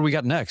what do we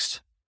got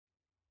next?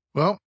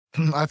 Well,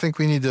 I think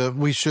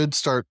we should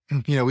start,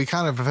 we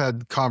kind of have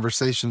had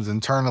conversations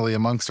internally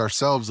amongst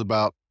ourselves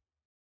about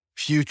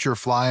future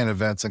flying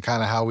events and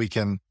kind of how we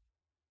had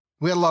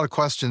a lot of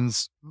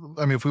questions.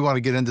 I mean, if we want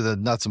to get into the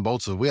nuts and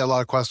bolts of it, we had a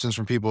lot of questions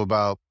from people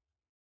about,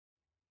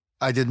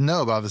 I didn't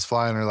know about this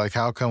flying, or like,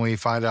 how can we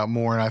find out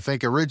more? And I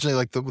think originally,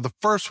 like the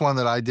first one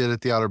that I did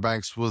at the Outer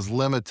Banks was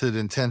limited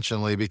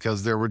intentionally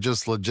because there were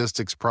just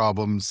logistics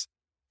problems.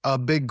 A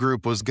big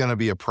group was going to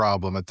be a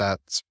problem at that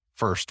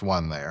first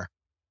one there.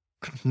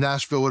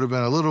 Nashville would have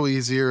been a little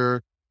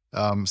easier.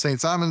 St.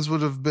 Simons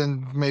would have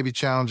been maybe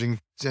challenging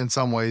in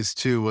some ways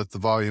too with the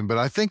volume, but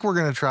I think we're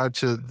going to try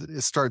to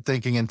start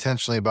thinking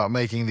intentionally about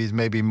making these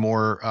maybe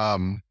more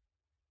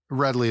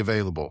readily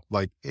available,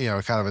 like,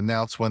 kind of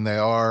announce when they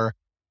are.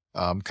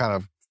 kind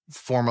of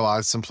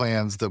formalize some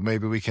plans that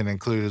maybe we can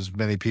include as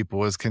many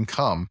people as can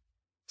come.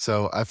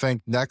 So I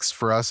think next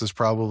for us is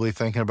probably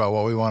thinking about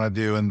what we want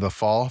to do in the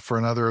fall for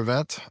another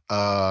event.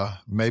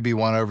 Maybe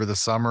one over the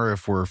summer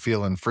if we're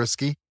feeling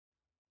frisky.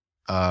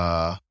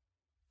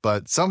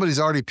 But somebody's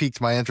already piqued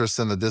my interest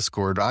in the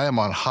Discord. I am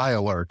on high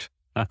alert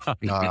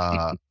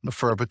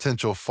for a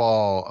potential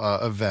fall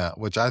event,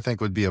 which I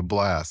think would be a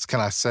blast. Can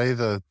I say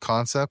the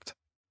concept?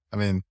 I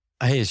mean,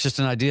 hey, it's just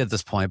an idea at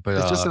this point, but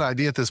it's just an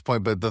idea at this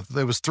point, but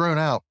it was thrown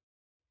out.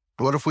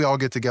 What if we all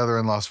get together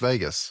in Las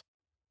Vegas?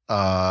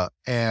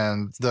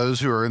 And those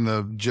who are in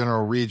the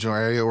general regional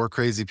area or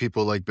crazy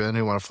people like Ben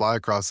who want to fly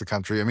across the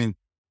country, I mean,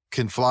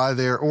 can fly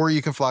there, or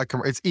you can fly.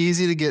 It's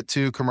easy to get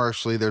to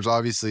commercially. There's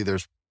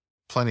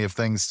plenty of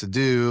things to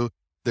do.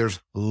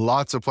 There's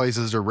lots of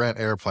places to rent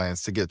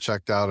airplanes, to get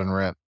checked out and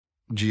rent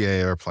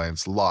GA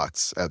airplanes,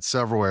 lots at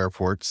several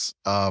airports.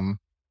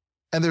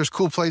 And there's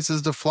cool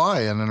places to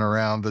fly in and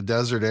around the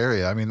desert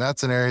area. I mean,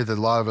 that's an area that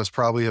a lot of us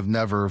probably have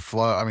never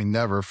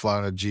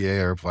flown a GA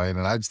airplane.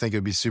 And I just think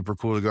it'd be super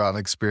cool to go out and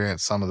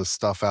experience some of the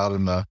stuff out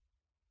in the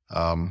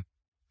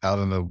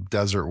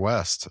desert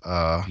West.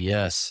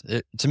 Yes.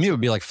 To me, it would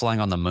be like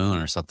flying on the moon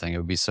or something. It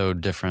would be so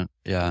different.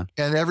 Yeah.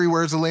 And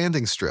everywhere's a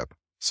landing strip.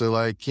 So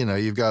like,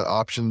 you've got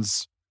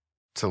options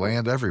to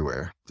land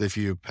everywhere if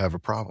you have a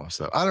problem.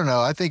 So I don't know.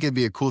 I think it'd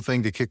be a cool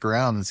thing to kick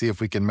around and see if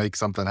we can make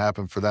something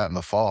happen for that in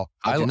the fall.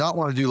 I do not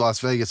want to do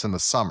Las Vegas in the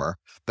summer.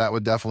 That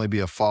would definitely be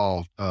a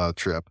fall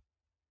trip.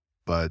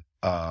 But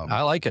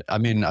I like it. I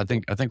mean, I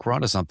think we're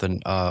onto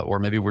something, or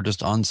maybe we're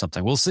just on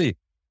something. We'll see.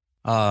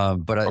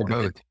 But or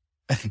both.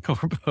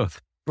 We're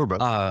both. We're both.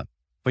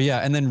 But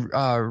yeah, and then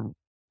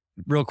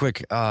real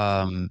quick,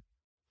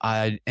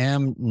 I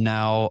am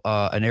now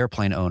an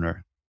airplane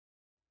owner.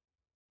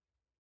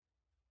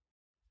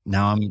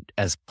 Now I'm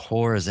as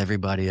poor as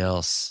everybody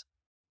else.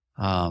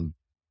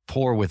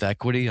 Poor with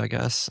equity, I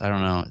guess. I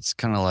don't know. It's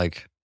kind of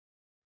like.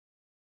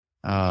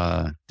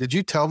 Did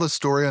you tell the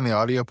story on the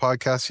audio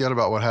podcast yet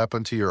about what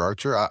happened to your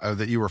Archer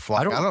that you were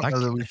flying? I don't know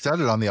that we said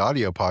it on the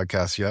audio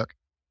podcast yet.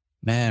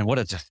 Man, what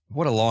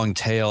a long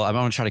tale. I'm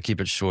going to try to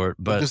keep it short,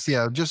 but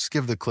just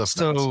give the cliff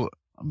notes. So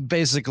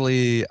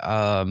basically,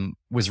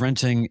 was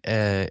renting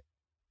a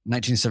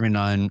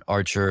 1979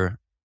 Archer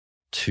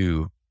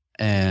 2.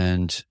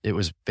 And it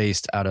was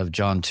based out of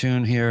John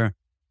Toon here.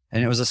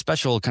 And it was a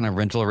special kind of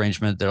rental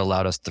arrangement that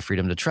allowed us the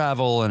freedom to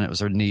travel. And it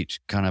was a neat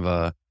kind of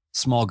a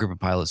small group of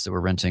pilots that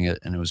were renting it.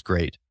 And it was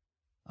great.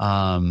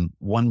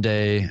 One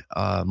day,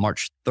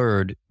 March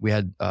 3rd, we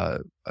had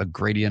a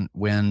gradient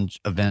wind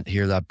event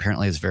here that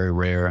apparently is very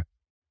rare.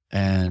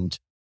 And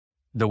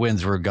the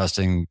winds were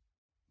gusting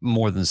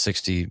more than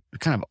 60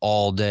 kind of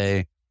all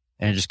day.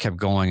 And it just kept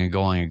going and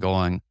going and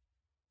going.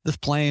 This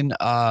plane,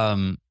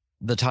 the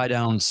tie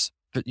downs,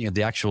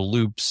 the actual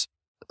loops,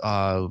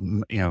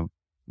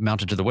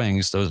 mounted to the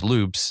wings, those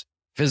loops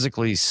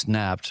physically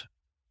snapped.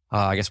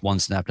 I guess one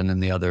snapped and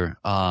then the other.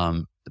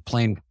 The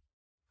plane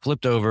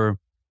flipped over,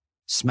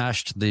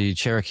 smashed the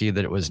Cherokee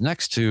that it was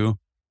next to,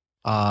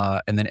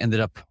 and then ended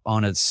up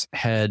on its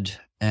head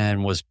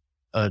and was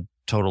a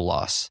total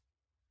loss.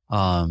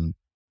 The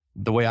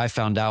way I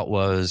found out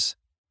was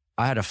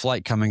I had a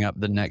flight coming up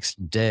the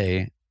next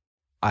day.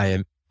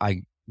 I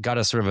got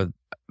a sort of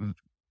a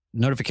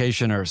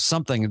notification or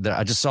something that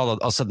I just saw. All of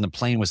a sudden the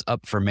plane was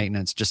up for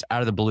maintenance just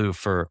out of the blue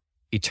for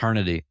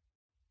eternity.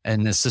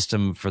 And this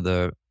system for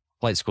the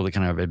flight school that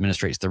kind of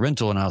administrates the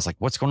rental. And I was like,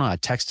 what's going on? I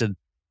texted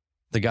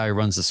the guy who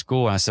runs the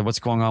school and I said, what's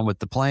going on with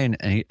the plane?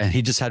 And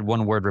he just had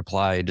one word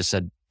reply. He just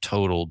said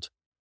totaled.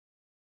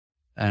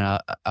 And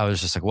I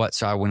was just like, what?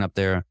 So I went up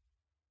there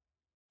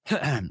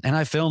and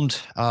I filmed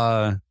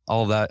all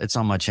of that. It's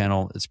on my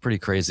channel. It's pretty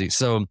crazy.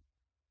 So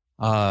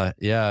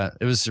yeah,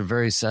 it was a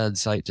very sad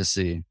sight to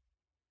see.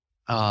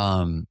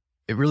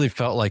 It really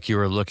felt like you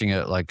were looking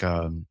at like,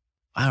 I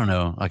don't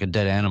know, like a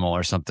dead animal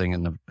or something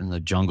in the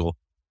jungle.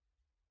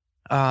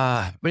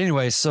 But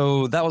anyway,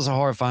 so that was a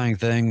horrifying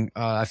thing.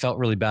 I felt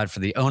really bad for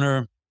the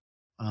owner.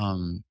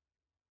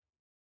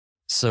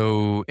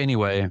 So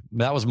anyway,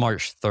 that was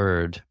March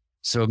 3rd.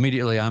 So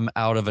immediately I'm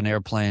out of an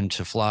airplane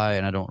to fly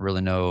and I don't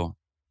really know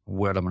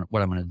what I'm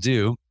going to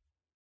do.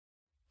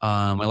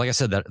 And like I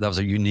said, that was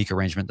a unique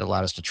arrangement that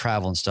allowed us to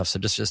travel and stuff. So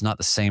it's not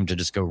the same to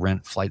just go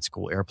rent flight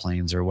school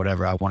airplanes or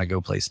whatever. I want to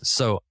go places.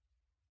 So,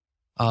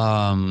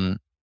 Ben,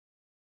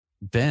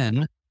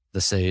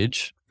 the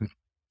sage,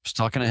 was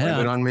talking to him.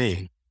 Blame it on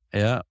me.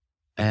 Yeah.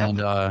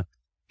 And,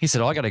 he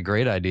said, oh, I got a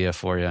great idea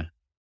for you.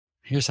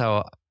 Here's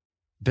how.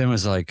 Ben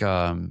was like,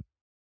 I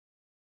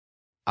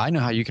know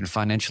how you can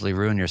financially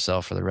ruin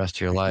yourself for the rest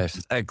of your life.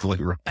 Exactly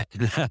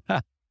right.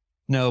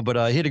 No,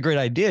 but he had a great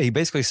idea. He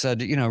basically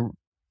said, you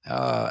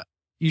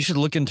should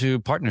look into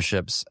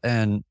partnerships.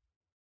 And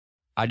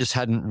I just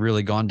hadn't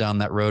really gone down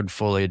that road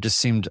fully. It just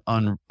seemed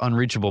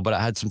unreachable, but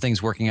I had some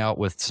things working out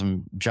with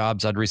some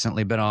jobs I'd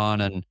recently been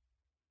on and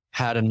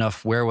had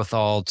enough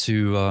wherewithal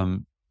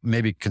to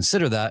maybe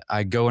consider that.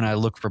 I go and I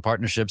look for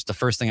partnerships. The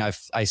first thing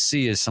I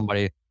see is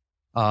somebody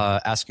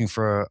asking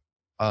for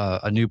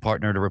a new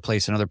partner to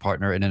replace another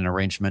partner in an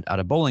arrangement at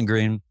a bowling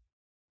green,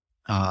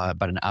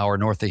 about an hour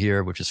north of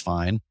here, which is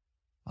fine.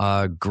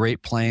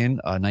 Great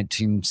plane,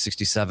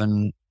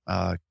 1967.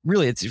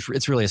 Really,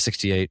 it's really a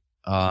 68,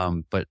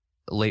 but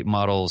late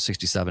model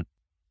 67,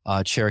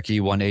 Cherokee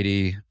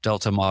 180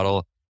 Delta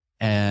model,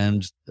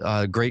 and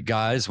great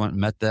guys. Went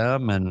and met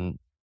them, and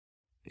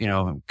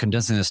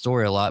condensing the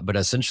story a lot, but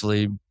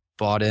essentially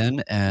bought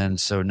in, and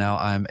so now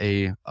I'm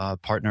a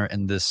partner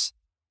in this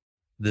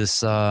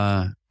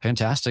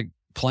fantastic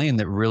plane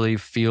that really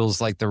feels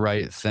like the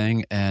right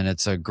thing, and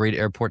it's a great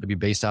airport to be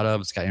based out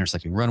of. It's got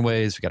intersecting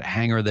runways. We got a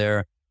hangar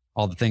there,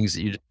 all the things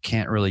that you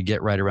can't really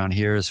get right around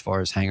here as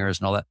far as hangars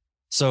and all that.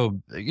 So,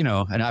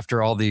 and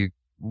after all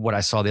what I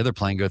saw the other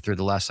plane go through,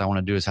 the last thing I want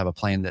to do is have a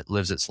plane that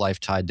lives its life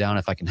tied down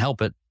if I can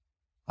help it.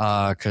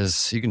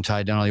 Cause you can tie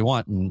it down all you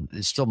want and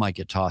it still might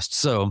get tossed.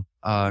 So,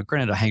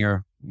 granted a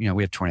hangar, we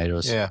have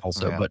tornadoes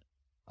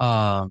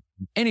but,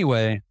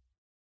 anyway,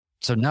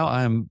 so now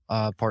I'm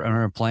part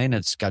owner of a plane.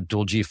 It's got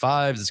dual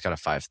G5s. It's got a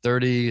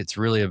 530. It's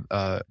really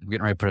I'm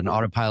getting ready to put an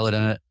autopilot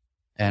in it,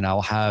 and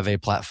I'll have a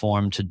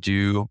platform to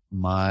do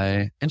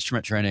my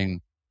instrument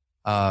training,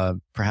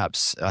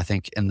 perhaps I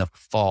think in the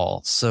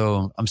fall.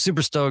 So I'm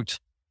super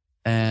stoked,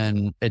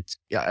 and it's,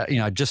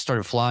 I just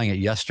started flying it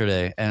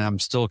yesterday, and I'm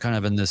still kind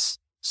of in this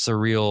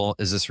surreal,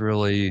 is this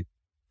really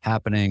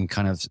happening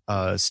kind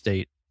of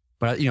state.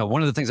 But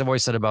one of the things I've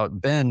always said about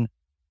Ben,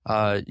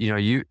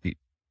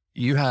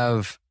 you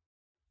have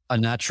a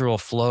natural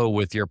flow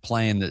with your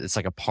plane that it's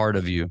like a part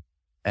of you.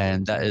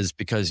 And that is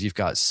because you've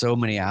got so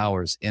many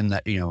hours in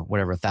that,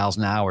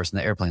 1,000 hours in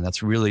the airplane.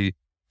 That's really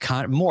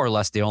kind of more or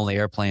less the only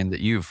airplane that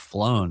you've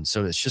flown.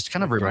 So it's just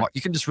kind of,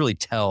 you can just really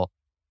tell.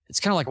 It's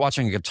kind of like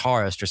watching a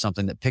guitarist or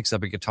something that picks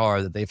up a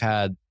guitar that they've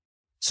had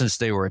since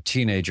they were a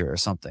teenager or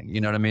something.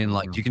 You know what I mean?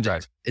 Like you can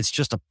just, it's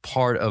just a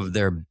part of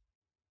their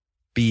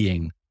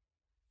being.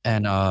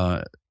 And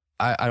I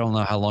don't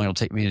know how long it'll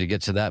take me to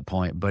get to that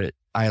point, but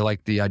I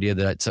like the idea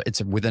that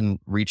it's within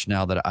reach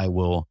now that I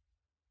will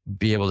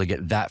be able to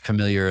get that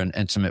familiar and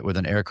intimate with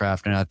an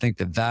aircraft. And I think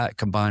that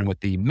combined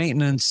with the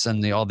maintenance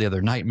and all the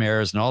other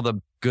nightmares and all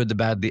the good, the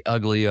bad, the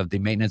ugly of the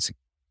maintenance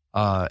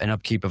and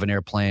upkeep of an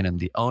airplane and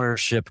the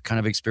ownership kind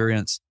of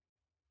experience,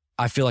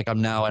 I feel like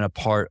I'm now in a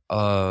part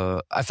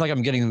I feel like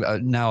I'm getting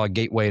now a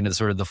gateway into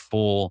sort of the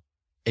full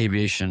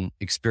aviation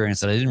experience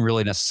that I didn't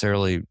really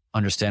necessarily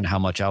understand how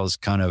much I was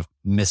kind of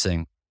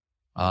missing.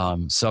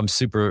 So I'm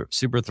super,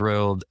 super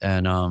thrilled.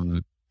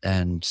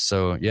 And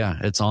so, yeah,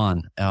 it's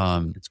on.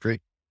 It's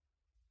great.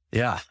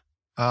 Yeah.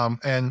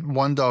 And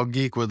One Dog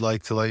Geek would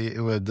like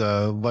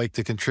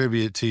to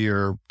contribute to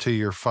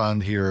your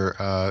fund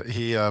here.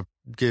 He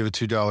gave a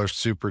 $2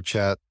 super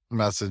chat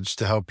message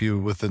to help you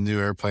with the new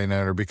airplane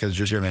owner because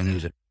you're going to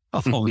need it.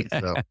 Oh,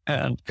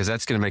 man. Because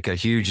that's going to make a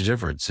huge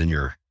difference in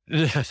your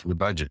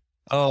budget.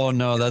 Oh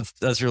no,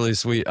 that's really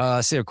sweet.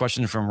 I see a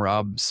question from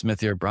Rob Smith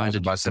here. Brian,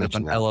 did you set up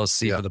an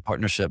LLC for the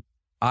partnership?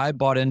 I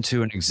bought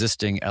into an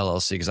existing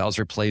LLC because I was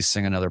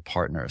replacing another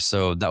partner.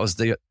 So that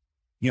was I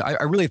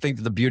really think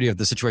that the beauty of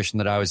the situation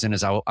that I was in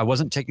is I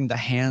wasn't taking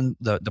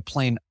the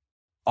plane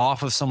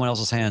off of someone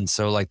else's hands.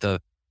 So like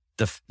the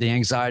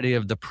anxiety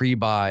of the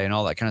pre-buy and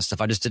all that kind of stuff,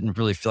 I just didn't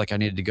really feel like I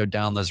needed to go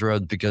down those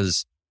roads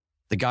because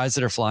the guys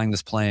that are flying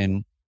this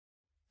plane,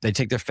 they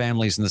take their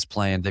families in this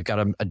plane. They've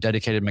got a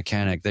dedicated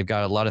mechanic. They've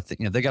got a lot of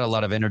they got a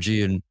lot of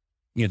energy, and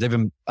they've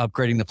been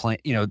upgrading the plane.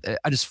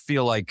 I just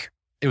feel like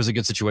it was a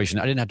good situation.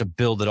 I didn't have to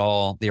build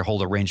their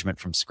whole arrangement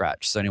from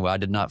scratch. So anyway, I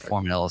did not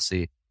form an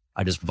LLC.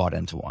 I just bought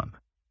into one.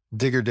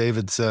 Digger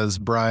David says,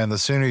 Brian, the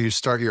sooner you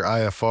start your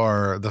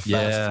IFR, the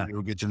faster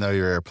you'll get to know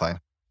your airplane.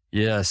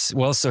 Yes.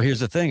 Well, so here's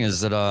the thing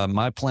is that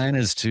my plan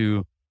is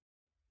to,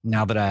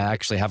 now that I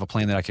actually have a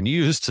plane that I can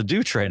use to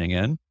do training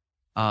in,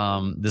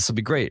 this will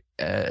be great.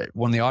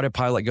 When the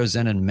autopilot goes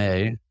in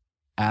May,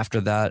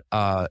 after that,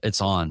 it's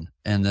on.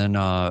 And then,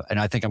 and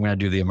I think I'm going to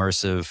do the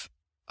immersive,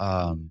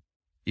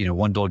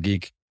 One Dog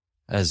Geek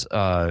has,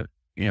 been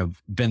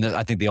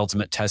I think the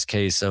ultimate test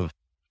case of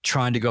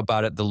trying to go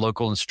about it the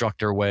local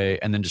instructor way.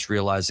 And then just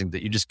realizing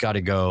that you just got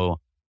to go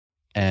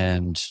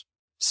and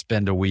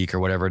spend a week or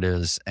whatever it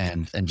is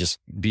and just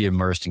be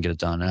immersed and get it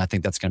done. And I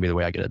think that's going to be the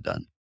way I get it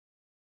done.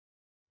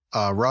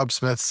 Rob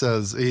Smith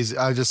says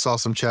I just saw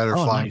some chatter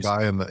flying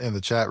by in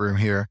the chat room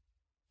here.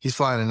 He's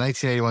flying a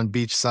 1981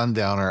 Beach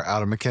Sundowner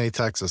out of McKinney,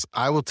 Texas.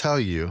 I will tell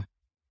you,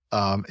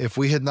 if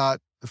we had not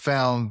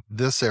found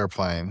this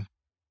airplane,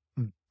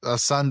 a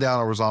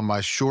Sundowner was on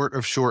my short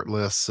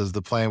lists as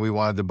the plane we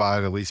wanted to buy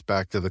to lease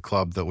back to the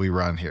club that we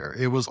run here.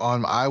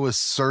 I was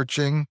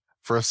searching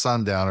for a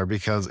Sundowner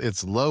because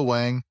it's low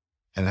wing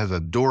and has a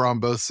door on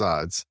both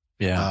sides.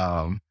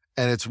 Yeah.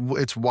 And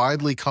it's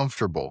widely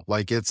comfortable.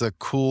 Like it's a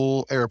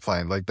cool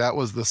airplane. Like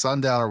the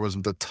Sundowner was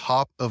the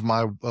top of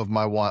my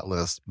want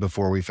list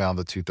before we found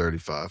the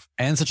 235.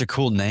 And such a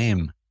cool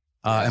name.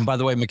 And by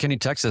the way, McKinney,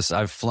 Texas,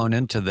 I've flown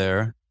into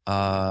there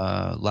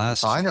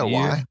last I know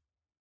year.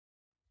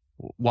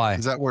 Why?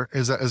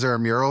 Is there a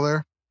mural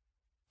there?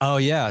 Oh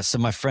yeah. So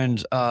my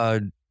friend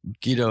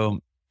Guido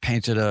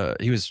painted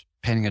he was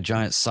painting a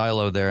giant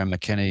silo there in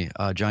McKinney,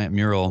 a giant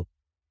mural.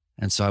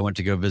 And so I went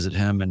to go visit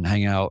him and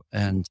hang out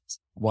and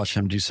watch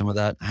him do some of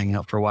that, hang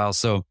out for a while.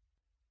 So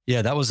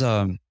yeah, that was,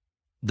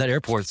 that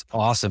airport's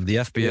awesome. The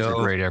FBO. It's a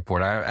great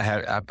airport.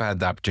 I've had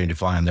the opportunity to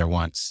fly in there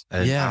once.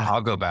 Yeah.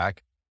 I'll go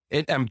back.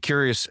 I'm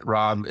curious,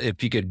 Rob,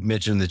 if you could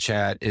mention in the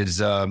chat, is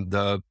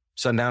the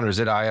Sundowner, is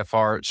it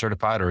IFR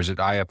certified or is it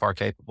IFR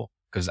capable?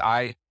 Because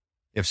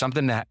if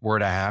something that were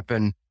to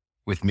happen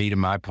with me to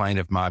my plane,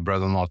 if my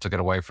brother-in-law took it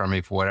away from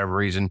me for whatever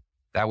reason,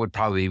 that would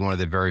probably be one of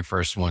the very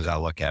first ones I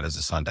look at as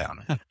a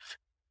Sundowner.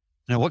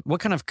 Now, what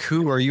kind of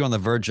coup are you on the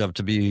verge of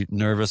to be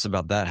nervous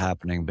about that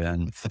happening,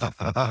 Ben?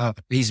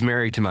 He's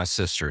married to my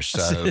sister,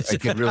 so it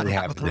could really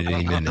happen at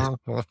any minute.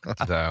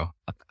 So,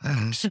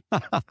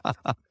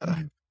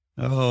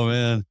 oh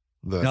man,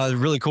 no, it's a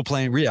really cool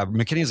plane. Yeah,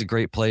 McKinney is a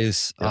great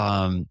place,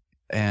 and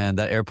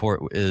that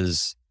airport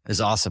is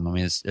awesome. I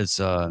mean, it's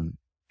a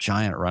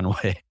giant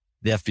runway.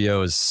 The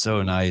FBO is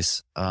so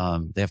nice.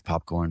 They have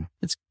popcorn.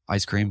 It's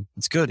ice cream.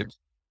 It's good.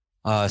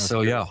 So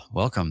yeah,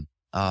 welcome.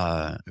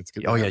 It's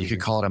good. Oh yeah, you could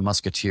call it a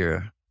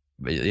musketeer,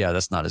 but yeah,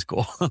 that's not as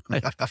cool.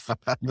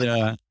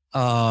 Yeah.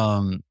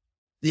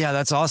 Yeah,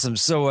 that's awesome.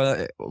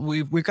 So,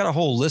 we've got a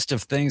whole list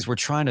of things we're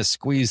trying to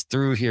squeeze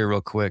through here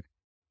real quick.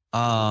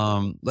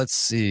 Let's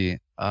see.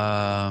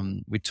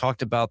 We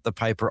talked about the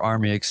Piper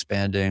Army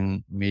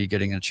expanding, me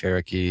getting a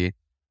Cherokee.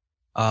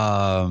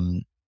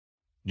 This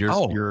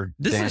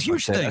is a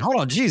huge thing.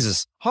 Hold on,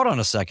 Jesus. Hold on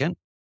a second.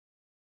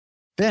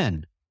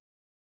 Ben,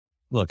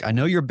 look, I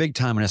know you're big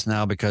time in this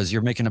now because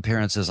you're making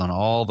appearances on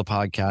all the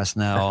podcasts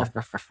now.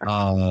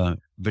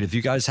 But if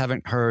you guys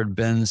haven't heard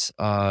Ben's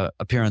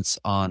appearance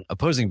on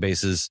Opposing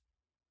Bases,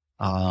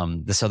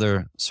 this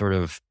other sort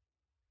of,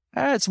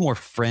 it's more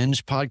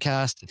fringe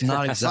podcast. It's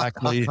not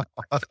exactly.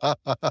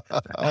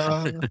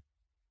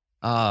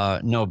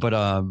 No,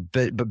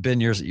 but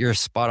Ben, your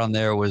spot on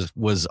there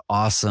was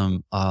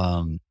awesome.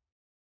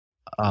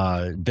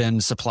 Ben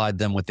supplied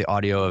them with the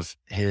audio of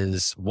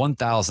his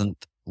 1000th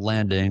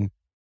landing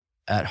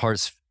at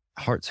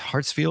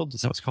Hartsfield.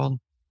 Is that what it's called?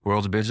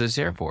 World's busiest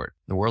airport.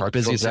 The world's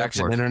busiest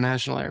airport.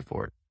 International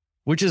Airport.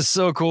 Which is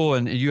so cool.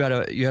 And you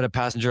had a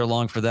passenger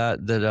along for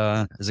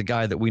that is a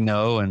guy that we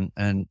know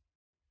and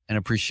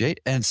appreciate.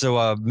 And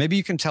so maybe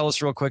you can tell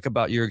us real quick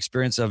about your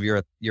experience of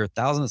your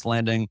 1000th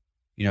landing.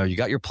 You know, you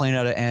got your plane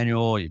out of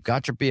annual, you've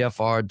got your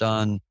BFR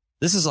done.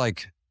 This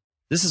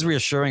is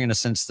reassuring in a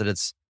sense that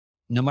it's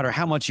no matter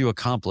how much you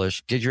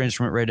accomplish, get your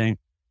instrument rating,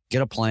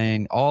 get a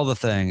plane, all the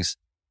things,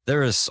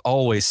 there is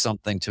always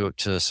something to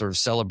sort of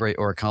celebrate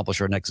or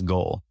accomplish our next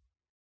goal.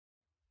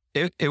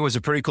 It was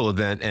a pretty cool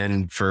event.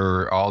 And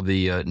for all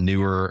the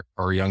newer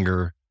or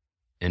younger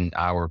in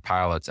our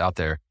pilots out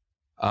there,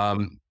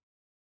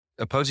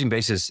 Opposing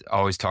Bases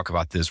always talk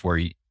about this, where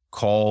you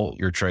call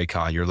your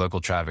TRACON, your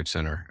local traffic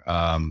center,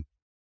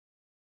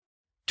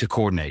 to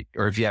coordinate,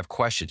 or if you have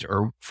questions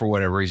or for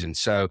whatever reason.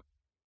 So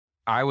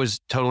I was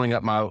totaling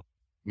up my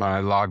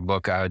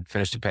logbook. I had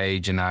finished a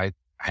page and I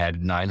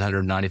had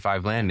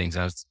 995 landings.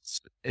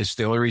 It's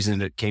the only reason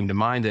that came to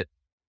mind that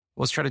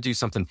let's try to do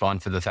something fun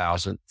for the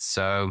 1000th.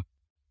 So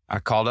I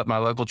called up my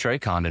local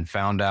TRACON and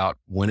found out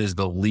when is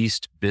the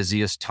least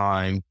busiest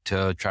time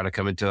to try to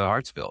come into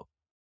Hartsfield.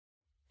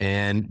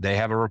 And they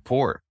have a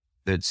report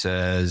that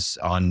says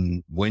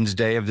on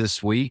Wednesday of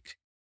this week,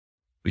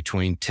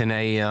 between 10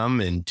 a.m.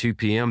 and 2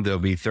 p.m., there'll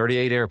be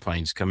 38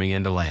 airplanes coming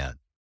in to land.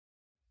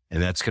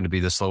 And that's going to be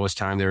the slowest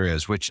time there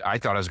is, which I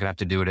thought I was going to have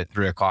to do it at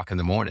 3 o'clock in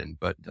the morning,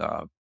 but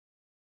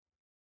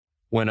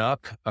went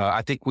up.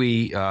 I think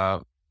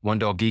One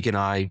Dog Geek and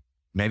I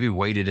maybe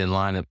waited in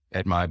line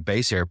at my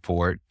base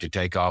airport to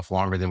take off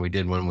longer than we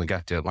did when we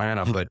got to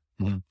Atlanta, but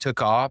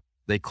took off.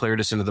 They cleared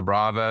us into the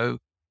Bravo.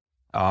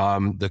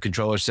 The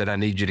controller said, I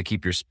need you to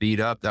keep your speed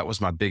up. That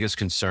was my biggest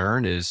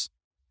concern, is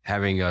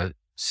having a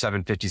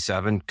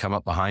 757 come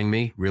up behind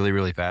me really,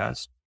 really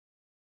fast.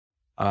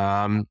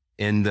 Got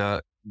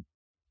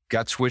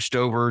switched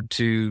over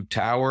to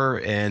tower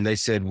and they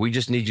said, we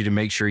just need you to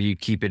make sure you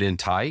keep it in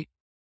tight.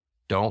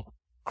 Don't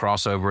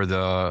cross over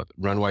the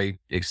runway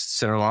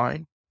center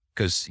line,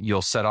 because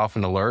you'll set off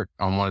an alert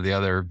on one of the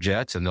other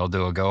jets and they'll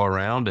do a go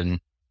around and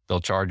they'll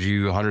charge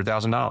you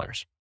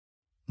 $100,000.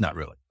 Not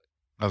really.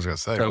 I was going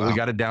to say, so we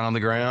got it down on the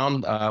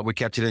ground. We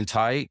kept it in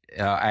tight.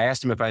 I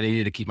asked him if I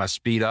needed to keep my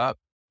speed up.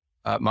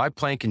 My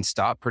plane can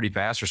stop pretty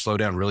fast or slow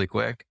down really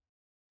quick.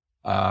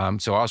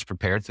 So I was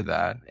prepared for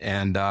that.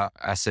 And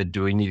I said,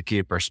 do we need to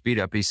keep our speed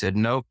up? He said,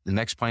 nope, the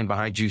next plane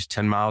behind you is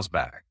 10 miles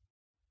back.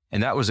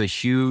 And that was a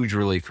huge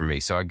relief for me.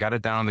 So I got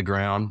it down on the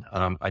ground.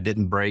 I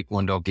didn't break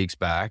One Dog Geek's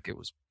back. It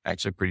was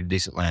actually a pretty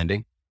decent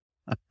landing.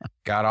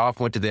 Got off,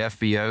 went to the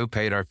FBO,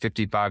 paid our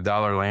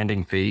 $55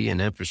 landing fee and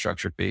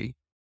infrastructure fee.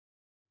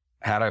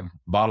 Had a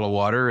bottle of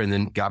water and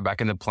then got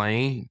back in the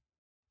plane.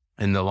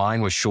 And the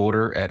line was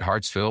shorter at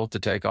Hartsfield to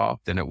take off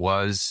than it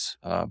was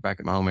back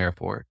at my home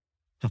airport.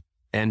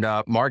 And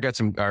Mark got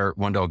or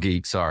One Dog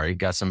Geek,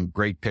 got some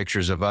great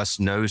pictures of us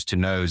nose to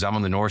nose. I'm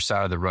on the north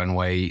side of the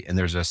runway and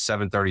there's a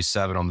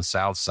 737 on the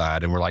south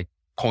side and we're like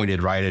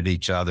pointed right at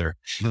each other.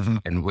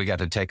 And we got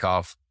to take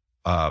off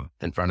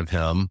in front of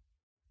him.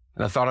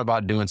 And I thought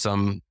about doing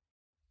some,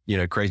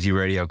 crazy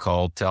radio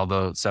call, tell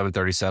the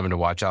 737 to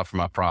watch out for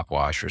my prop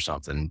wash or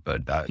something,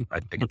 but I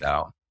picked it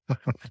out.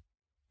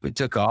 We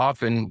took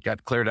off and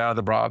got cleared out of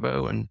the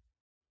Bravo and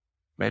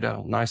made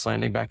a nice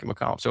landing back in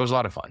Macomb. So it was a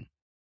lot of fun.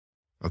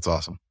 That's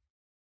awesome.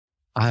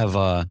 I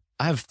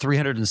have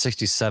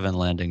 367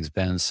 landings,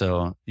 Ben.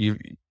 So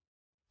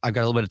I've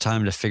got a little bit of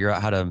time to figure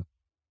out how to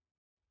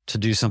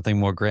do something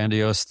more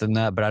grandiose than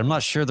that, but I'm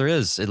not sure there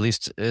is, at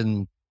least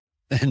in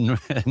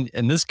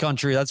this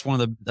country. That's one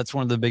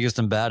of the biggest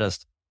and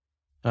baddest.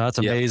 That's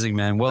amazing,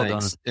 man. Well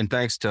done. And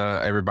thanks to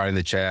everybody in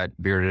the chat,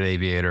 Bearded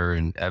Aviator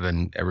and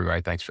Evan,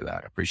 everybody. Thanks for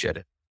that. I appreciate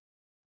it.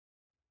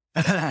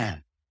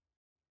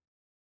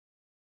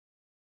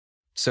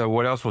 So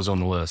what else was on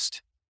the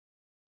list?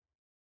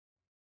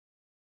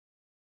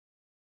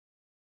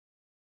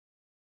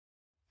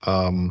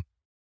 Brian?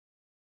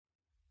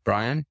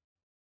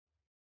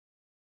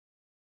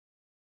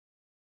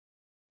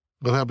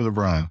 What happened to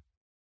Brian?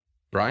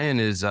 Brian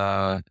is,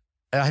 I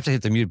have to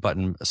hit the mute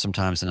button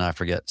sometimes and I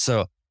forget.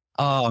 So,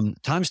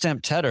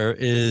 Timestamp Tedder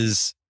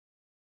is,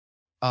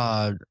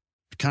 kind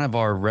of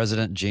our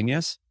resident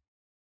genius,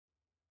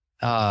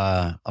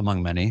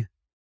 among many.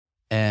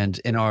 And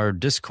in our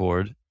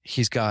Discord,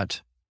 he's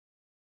got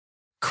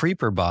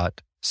CreeperBot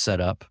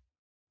set up,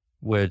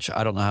 which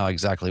I don't know how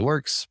exactly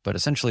works, but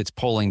essentially it's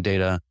polling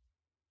data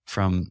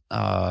from,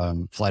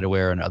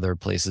 FlightAware and other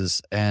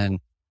places. And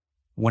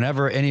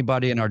whenever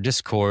anybody in our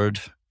Discord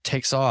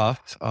takes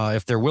off,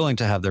 if they're willing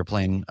to have their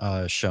plane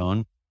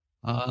shown,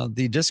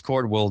 the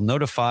Discord will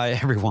notify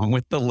everyone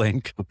with the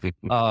link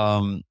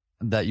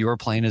that your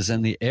plane is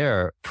in the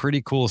air.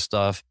 Pretty cool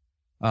stuff.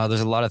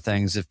 There's a lot of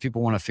things. If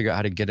people want to figure out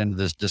how to get into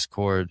this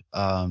Discord,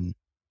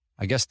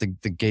 I guess the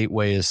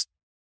gateway is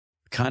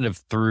kind of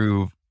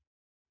through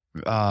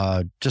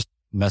just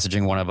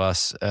messaging one of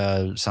us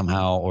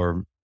somehow,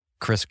 or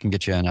Chris can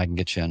get you in, I can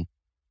get you in.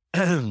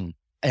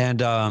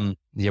 And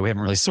we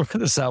haven't really sorted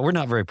this out. We're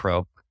not very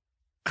pro.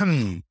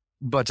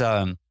 But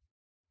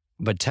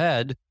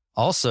Ted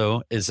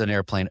also is an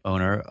airplane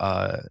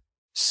owner,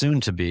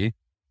 soon to be.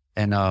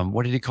 And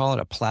what did he call it?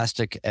 A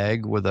plastic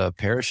egg with a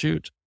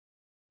parachute?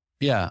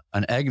 Yeah,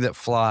 an egg that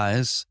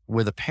flies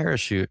with a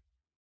parachute.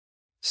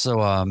 So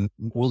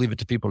we'll leave it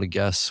to people to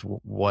guess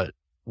what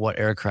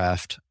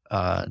aircraft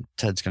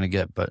Ted's going to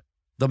get. But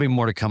there'll be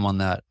more to come on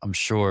that, I'm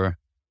sure,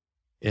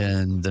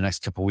 in the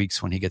next couple of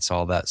weeks when he gets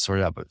all that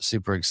sorted out. But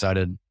super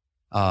excited.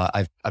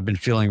 I've been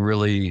feeling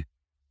really,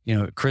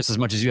 Chris, as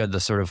much as you had the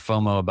sort of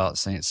FOMO about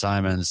St.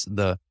 Simon's,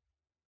 the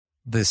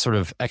sort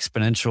of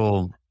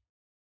exponential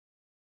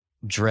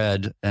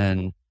dread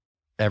and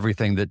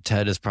everything that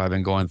Ted has probably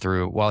been going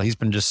through while he's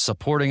been just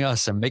supporting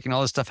us and making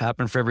all this stuff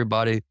happen for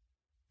everybody.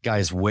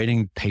 Guys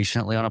waiting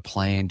patiently on a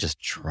plane, just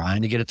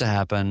trying to get it to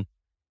happen,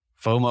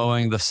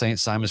 FOMOing the St.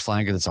 Simon's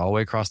flying because it's all the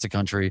way across the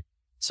country.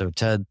 So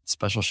Ted,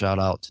 special shout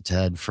out to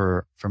Ted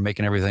for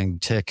making everything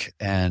tick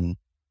and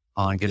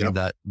on getting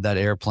that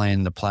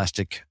airplane, the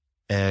plastic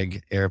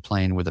egg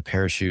airplane with a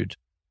parachute.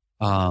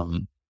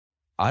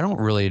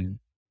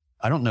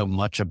 I don't know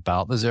much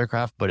about this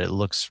aircraft, but it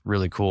looks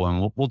really cool.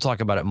 And we'll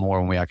talk about it more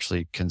when we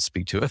actually can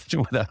speak to it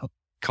without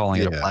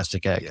calling it a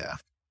plastic egg. Yeah.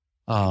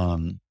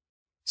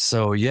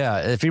 So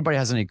if anybody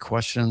has any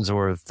questions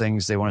or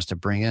things they want us to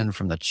bring in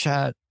from the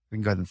chat, we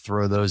can go ahead and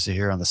throw those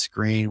here on the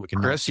screen. We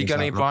can. Chris, you got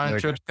any flying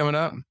trips coming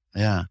up?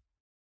 Yeah.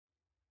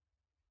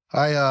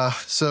 We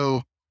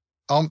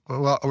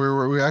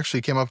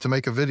actually came up to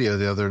make a video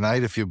the other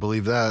night, if you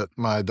believe that.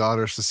 My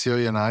daughter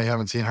Cecilia and I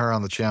haven't seen her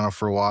on the channel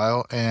for a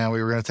while, and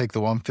we were going to take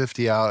the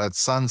 150 out at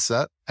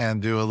sunset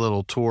and do a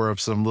little tour of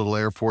some little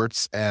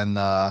airports. And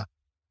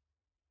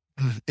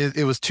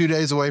it was 2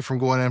 days away from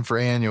going in for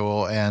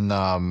annual. And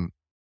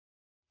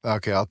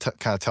okay, I'll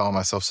kind of tell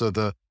myself. So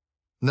the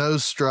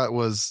nose strut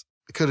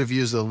could have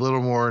used a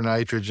little more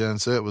nitrogen,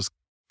 so it was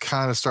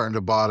kind of starting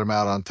to bottom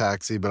out on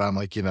taxi. But I'm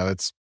like,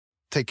 it's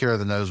take care of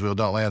the nose wheel.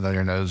 Don't land on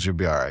your nose. You'll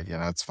be all right.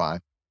 It's fine.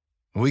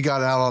 We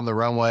got out on the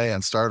runway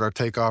and started our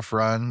takeoff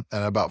run,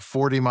 and about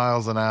 40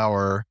 miles an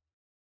hour.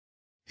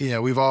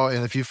 And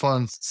if you've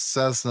flown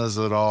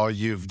Cessnas at all,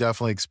 you've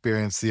definitely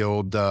experienced the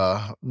old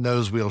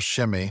nose wheel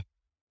shimmy.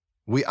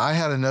 I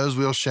had a nose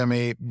wheel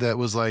shimmy that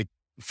was like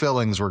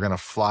fillings were going to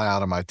fly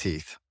out of my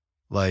teeth.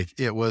 Like,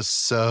 it was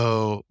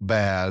so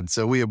bad.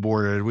 So we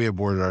aborted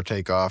our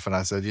takeoff, and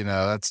I said,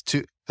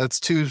 that's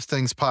two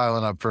things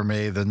piling up for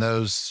me. The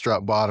nose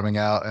strut bottoming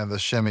out and the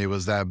shimmy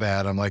was that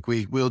bad. I'm like,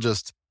 we'll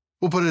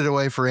put it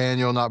away for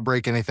annual, not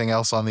break anything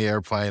else on the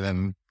airplane,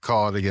 and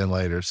call it again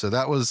later. So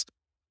that was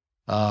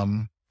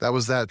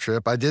that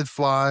trip. I did took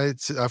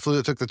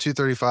the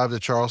 235 to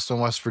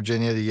Charleston, West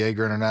Virginia, to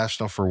Yeager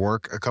International for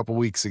work a couple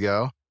weeks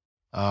ago.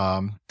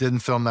 Didn't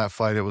film that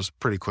flight. It was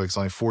pretty quick. It's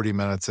only 40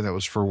 minutes, and it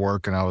was for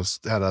work, and I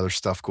had other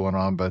stuff going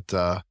on. But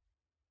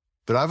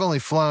I've only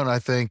flown, I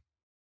think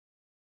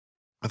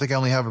I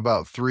only have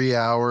about 3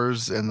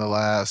 hours in the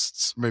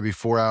last, maybe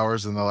 4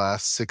 hours in the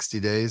last 60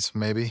 days,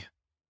 maybe.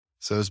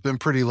 So it's been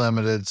pretty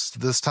limited. It's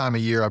this time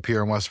of year up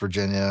here in West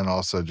Virginia, and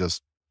also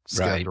just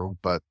scheduled.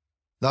 Right.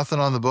 nothing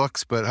on the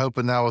books, but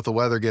hoping now with the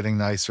weather getting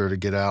nicer to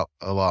get out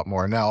a lot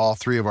more. Now all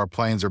 3 of our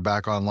planes are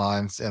back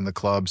online in the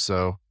club,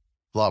 so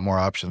a lot more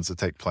options to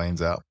take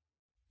planes out.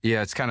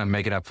 Yeah, it's kind of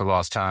making up for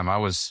lost time. I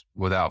was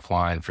without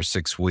flying for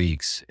 6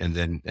 weeks. And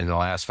then in the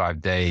last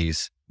 5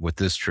 days with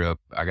this trip,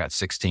 I got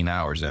 16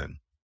 hours in.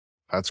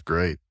 That's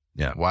great.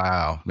 Yeah.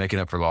 Wow. Making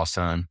up for lost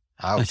time.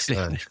 I would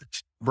say.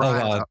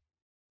 Brian,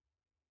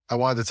 I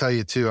wanted to tell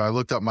you too, I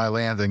looked up my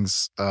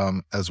landings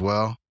as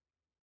well.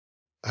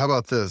 How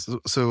about this?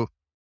 So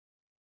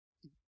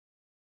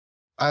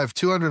I have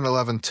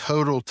 211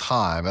 total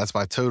time. That's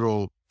my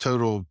total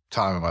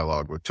time in my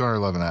logbook,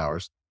 211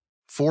 hours,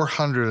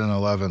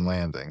 411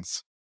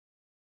 landings.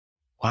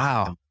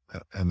 Wow.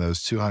 And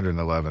those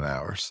 211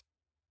 hours.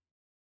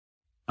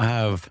 I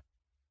have,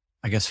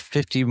 I guess,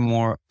 50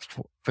 more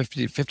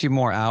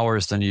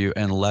hours than you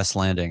and less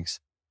landings.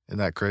 Isn't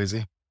that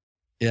crazy?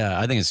 Yeah,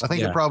 I think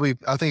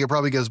it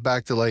probably goes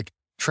back to like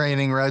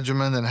training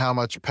regimen and how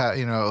much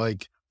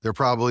like there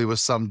probably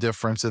was some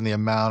difference in the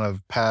amount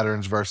of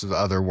patterns versus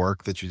other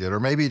work that you did, or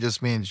maybe it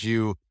just means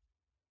you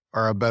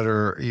land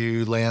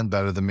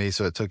better than me,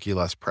 so it took you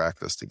less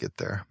practice to get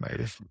there.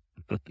 Maybe.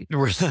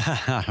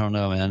 I don't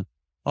know, man.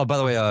 Oh, by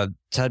the way,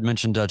 Ted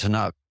mentioned to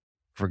not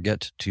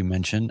forget to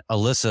mention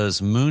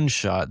Alyssa's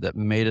moonshot that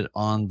made it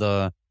on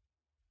the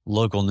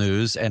local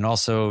news, and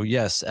also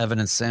yes, Evan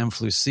and Sam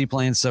flew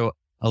seaplanes. So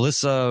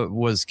Alyssa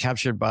was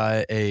captured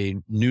by a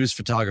news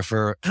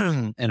photographer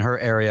in her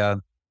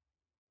area.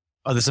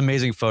 This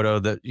amazing photo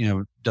that,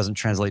 doesn't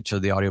translate to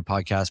the audio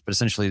podcast, but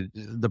essentially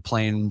the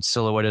plane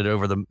silhouetted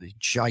over the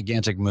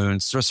gigantic moon.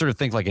 So sort of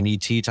think like an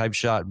ET type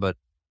shot, but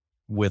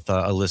with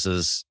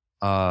Alyssa's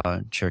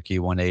Cherokee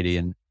 180,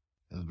 and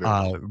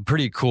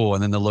pretty cool.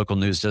 And then the local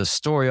news did a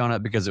story on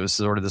it because it was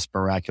sort of this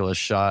miraculous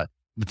shot.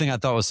 The thing I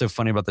thought was so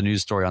funny about the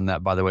news story on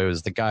that, by the way,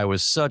 was the guy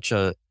was such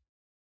a,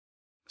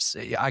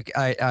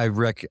 I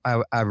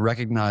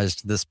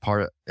recognized this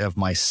part of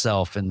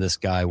myself in this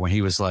guy when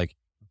he was like,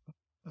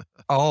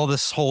 all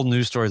this whole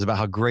news story is about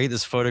how great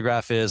this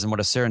photograph is and what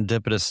a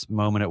serendipitous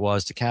moment it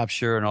was to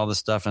capture and all this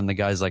stuff. And the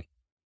guy's like,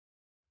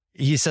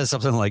 he says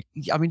something like,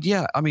 it's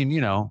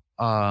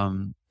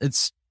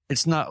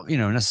not,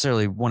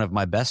 necessarily one of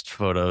my best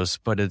photos,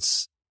 but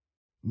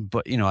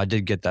I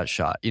did get that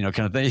shot, kind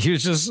of thing. He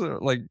was just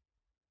like,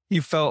 he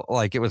felt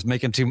like it was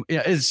making too,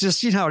 it's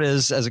just, how it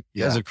is as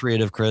a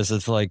creative, Chris.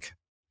 It's like,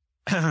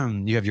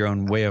 you have your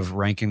own way of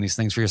ranking these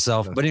things for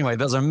yourself. But anyway,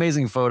 that was an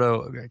amazing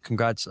photo.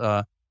 Congrats,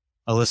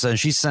 Alyssa. And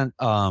she sent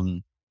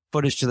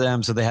footage to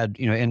them. So they had,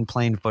 in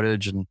plane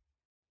footage, and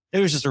it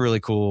was just a really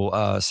cool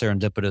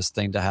serendipitous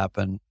thing to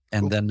happen.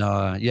 And then,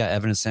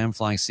 Evan and Sam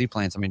flying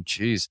seaplanes. I mean,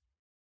 geez,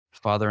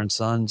 father and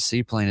son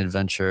seaplane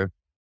adventure.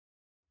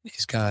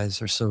 These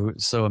guys are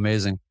so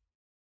amazing.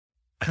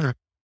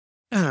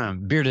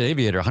 Bearded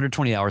Aviator,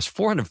 120 hours,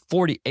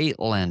 448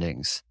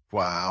 landings.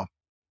 Wow.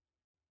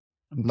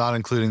 Not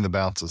including the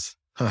bounces.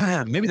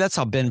 Maybe that's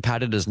how Ben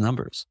padded his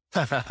numbers.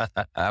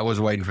 I was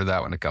waiting for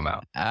that one to come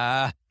out.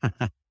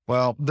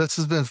 Well, this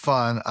has been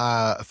fun.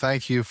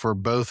 Thank you for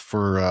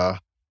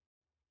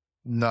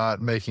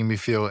not making me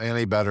feel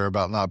any better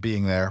about not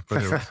being there.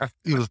 But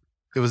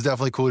it was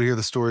definitely cool to hear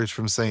the stories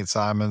from St.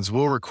 Simon's.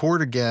 We'll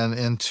record again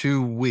in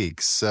 2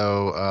 weeks.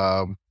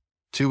 So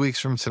 2 weeks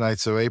from tonight.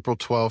 So April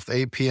 12th,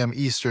 8 p.m.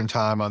 Eastern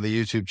time on the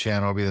YouTube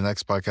channel will be the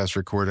next podcast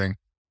recording.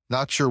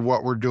 Not sure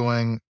what we're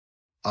doing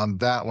on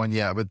that one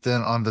yet, but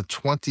then on the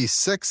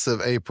 26th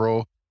of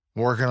April,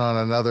 working on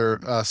another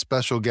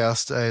special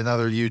guest,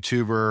 another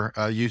YouTuber,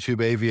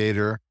 YouTube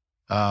aviator,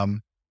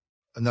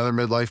 another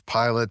midlife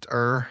pilot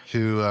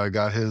who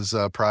got his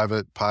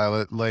private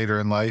pilot later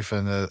in life,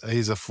 and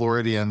he's a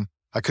Floridian.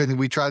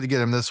 We tried to get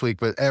him this week,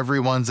 but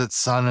everyone's at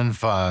Sun and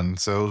Fun.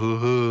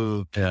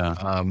 So yeah.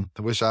 I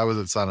wish I was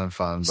at Sun and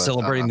Fun. But,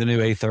 celebrating the new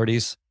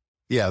A30s.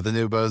 Yeah, the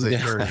new Bose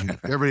A30.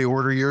 Everybody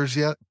order yours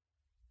yet?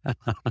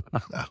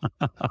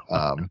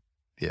 No.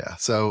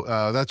 So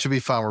that should be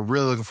fun. We're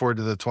really looking forward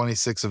to the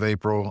 26th of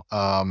April.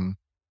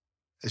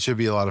 It should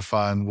be a lot of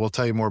fun. We'll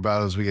tell you more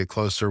about it as we get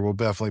closer. We'll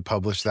definitely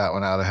publish that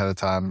one out ahead of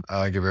time.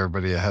 Give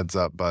everybody a heads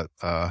up, but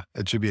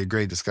it should be a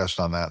great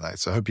discussion on that night.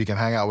 So I hope you can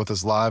hang out with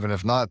us live. And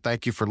if not,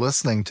 thank you for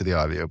listening to the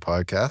audio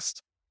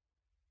podcast.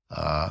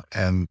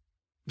 And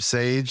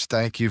Sage,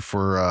 thank you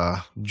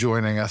for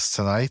joining us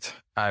tonight.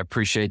 I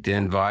appreciate the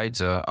invite.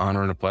 It's an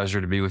honor and a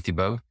pleasure to be with you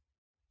both.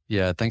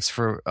 Yeah, thanks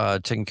for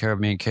taking care of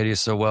me and Katie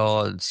so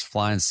well. It's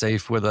flying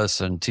safe with us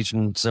and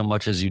teaching so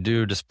much as you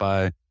do, just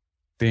by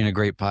being a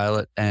great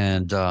pilot.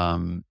 And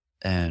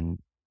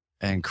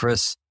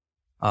Chris,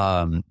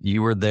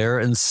 you were there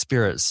in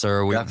spirit,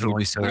 sir. We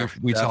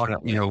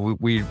talked.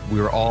 We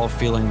were all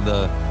feeling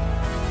the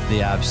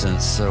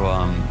absence. So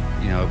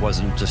it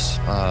wasn't just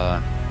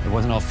it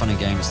wasn't all fun and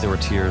games. There were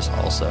tears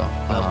also.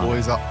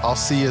 Boys, I'll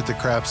see you at the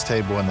craps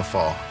table in the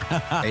fall.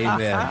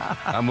 Amen.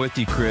 I'm with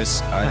you,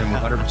 Chris. I am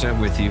 100%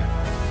 with you.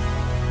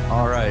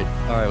 All right.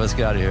 Let's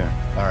get out of here.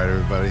 All right,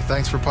 everybody.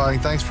 Thanks for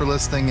potting. Thanks for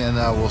listening. And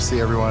we'll see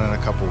everyone in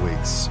a couple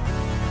weeks.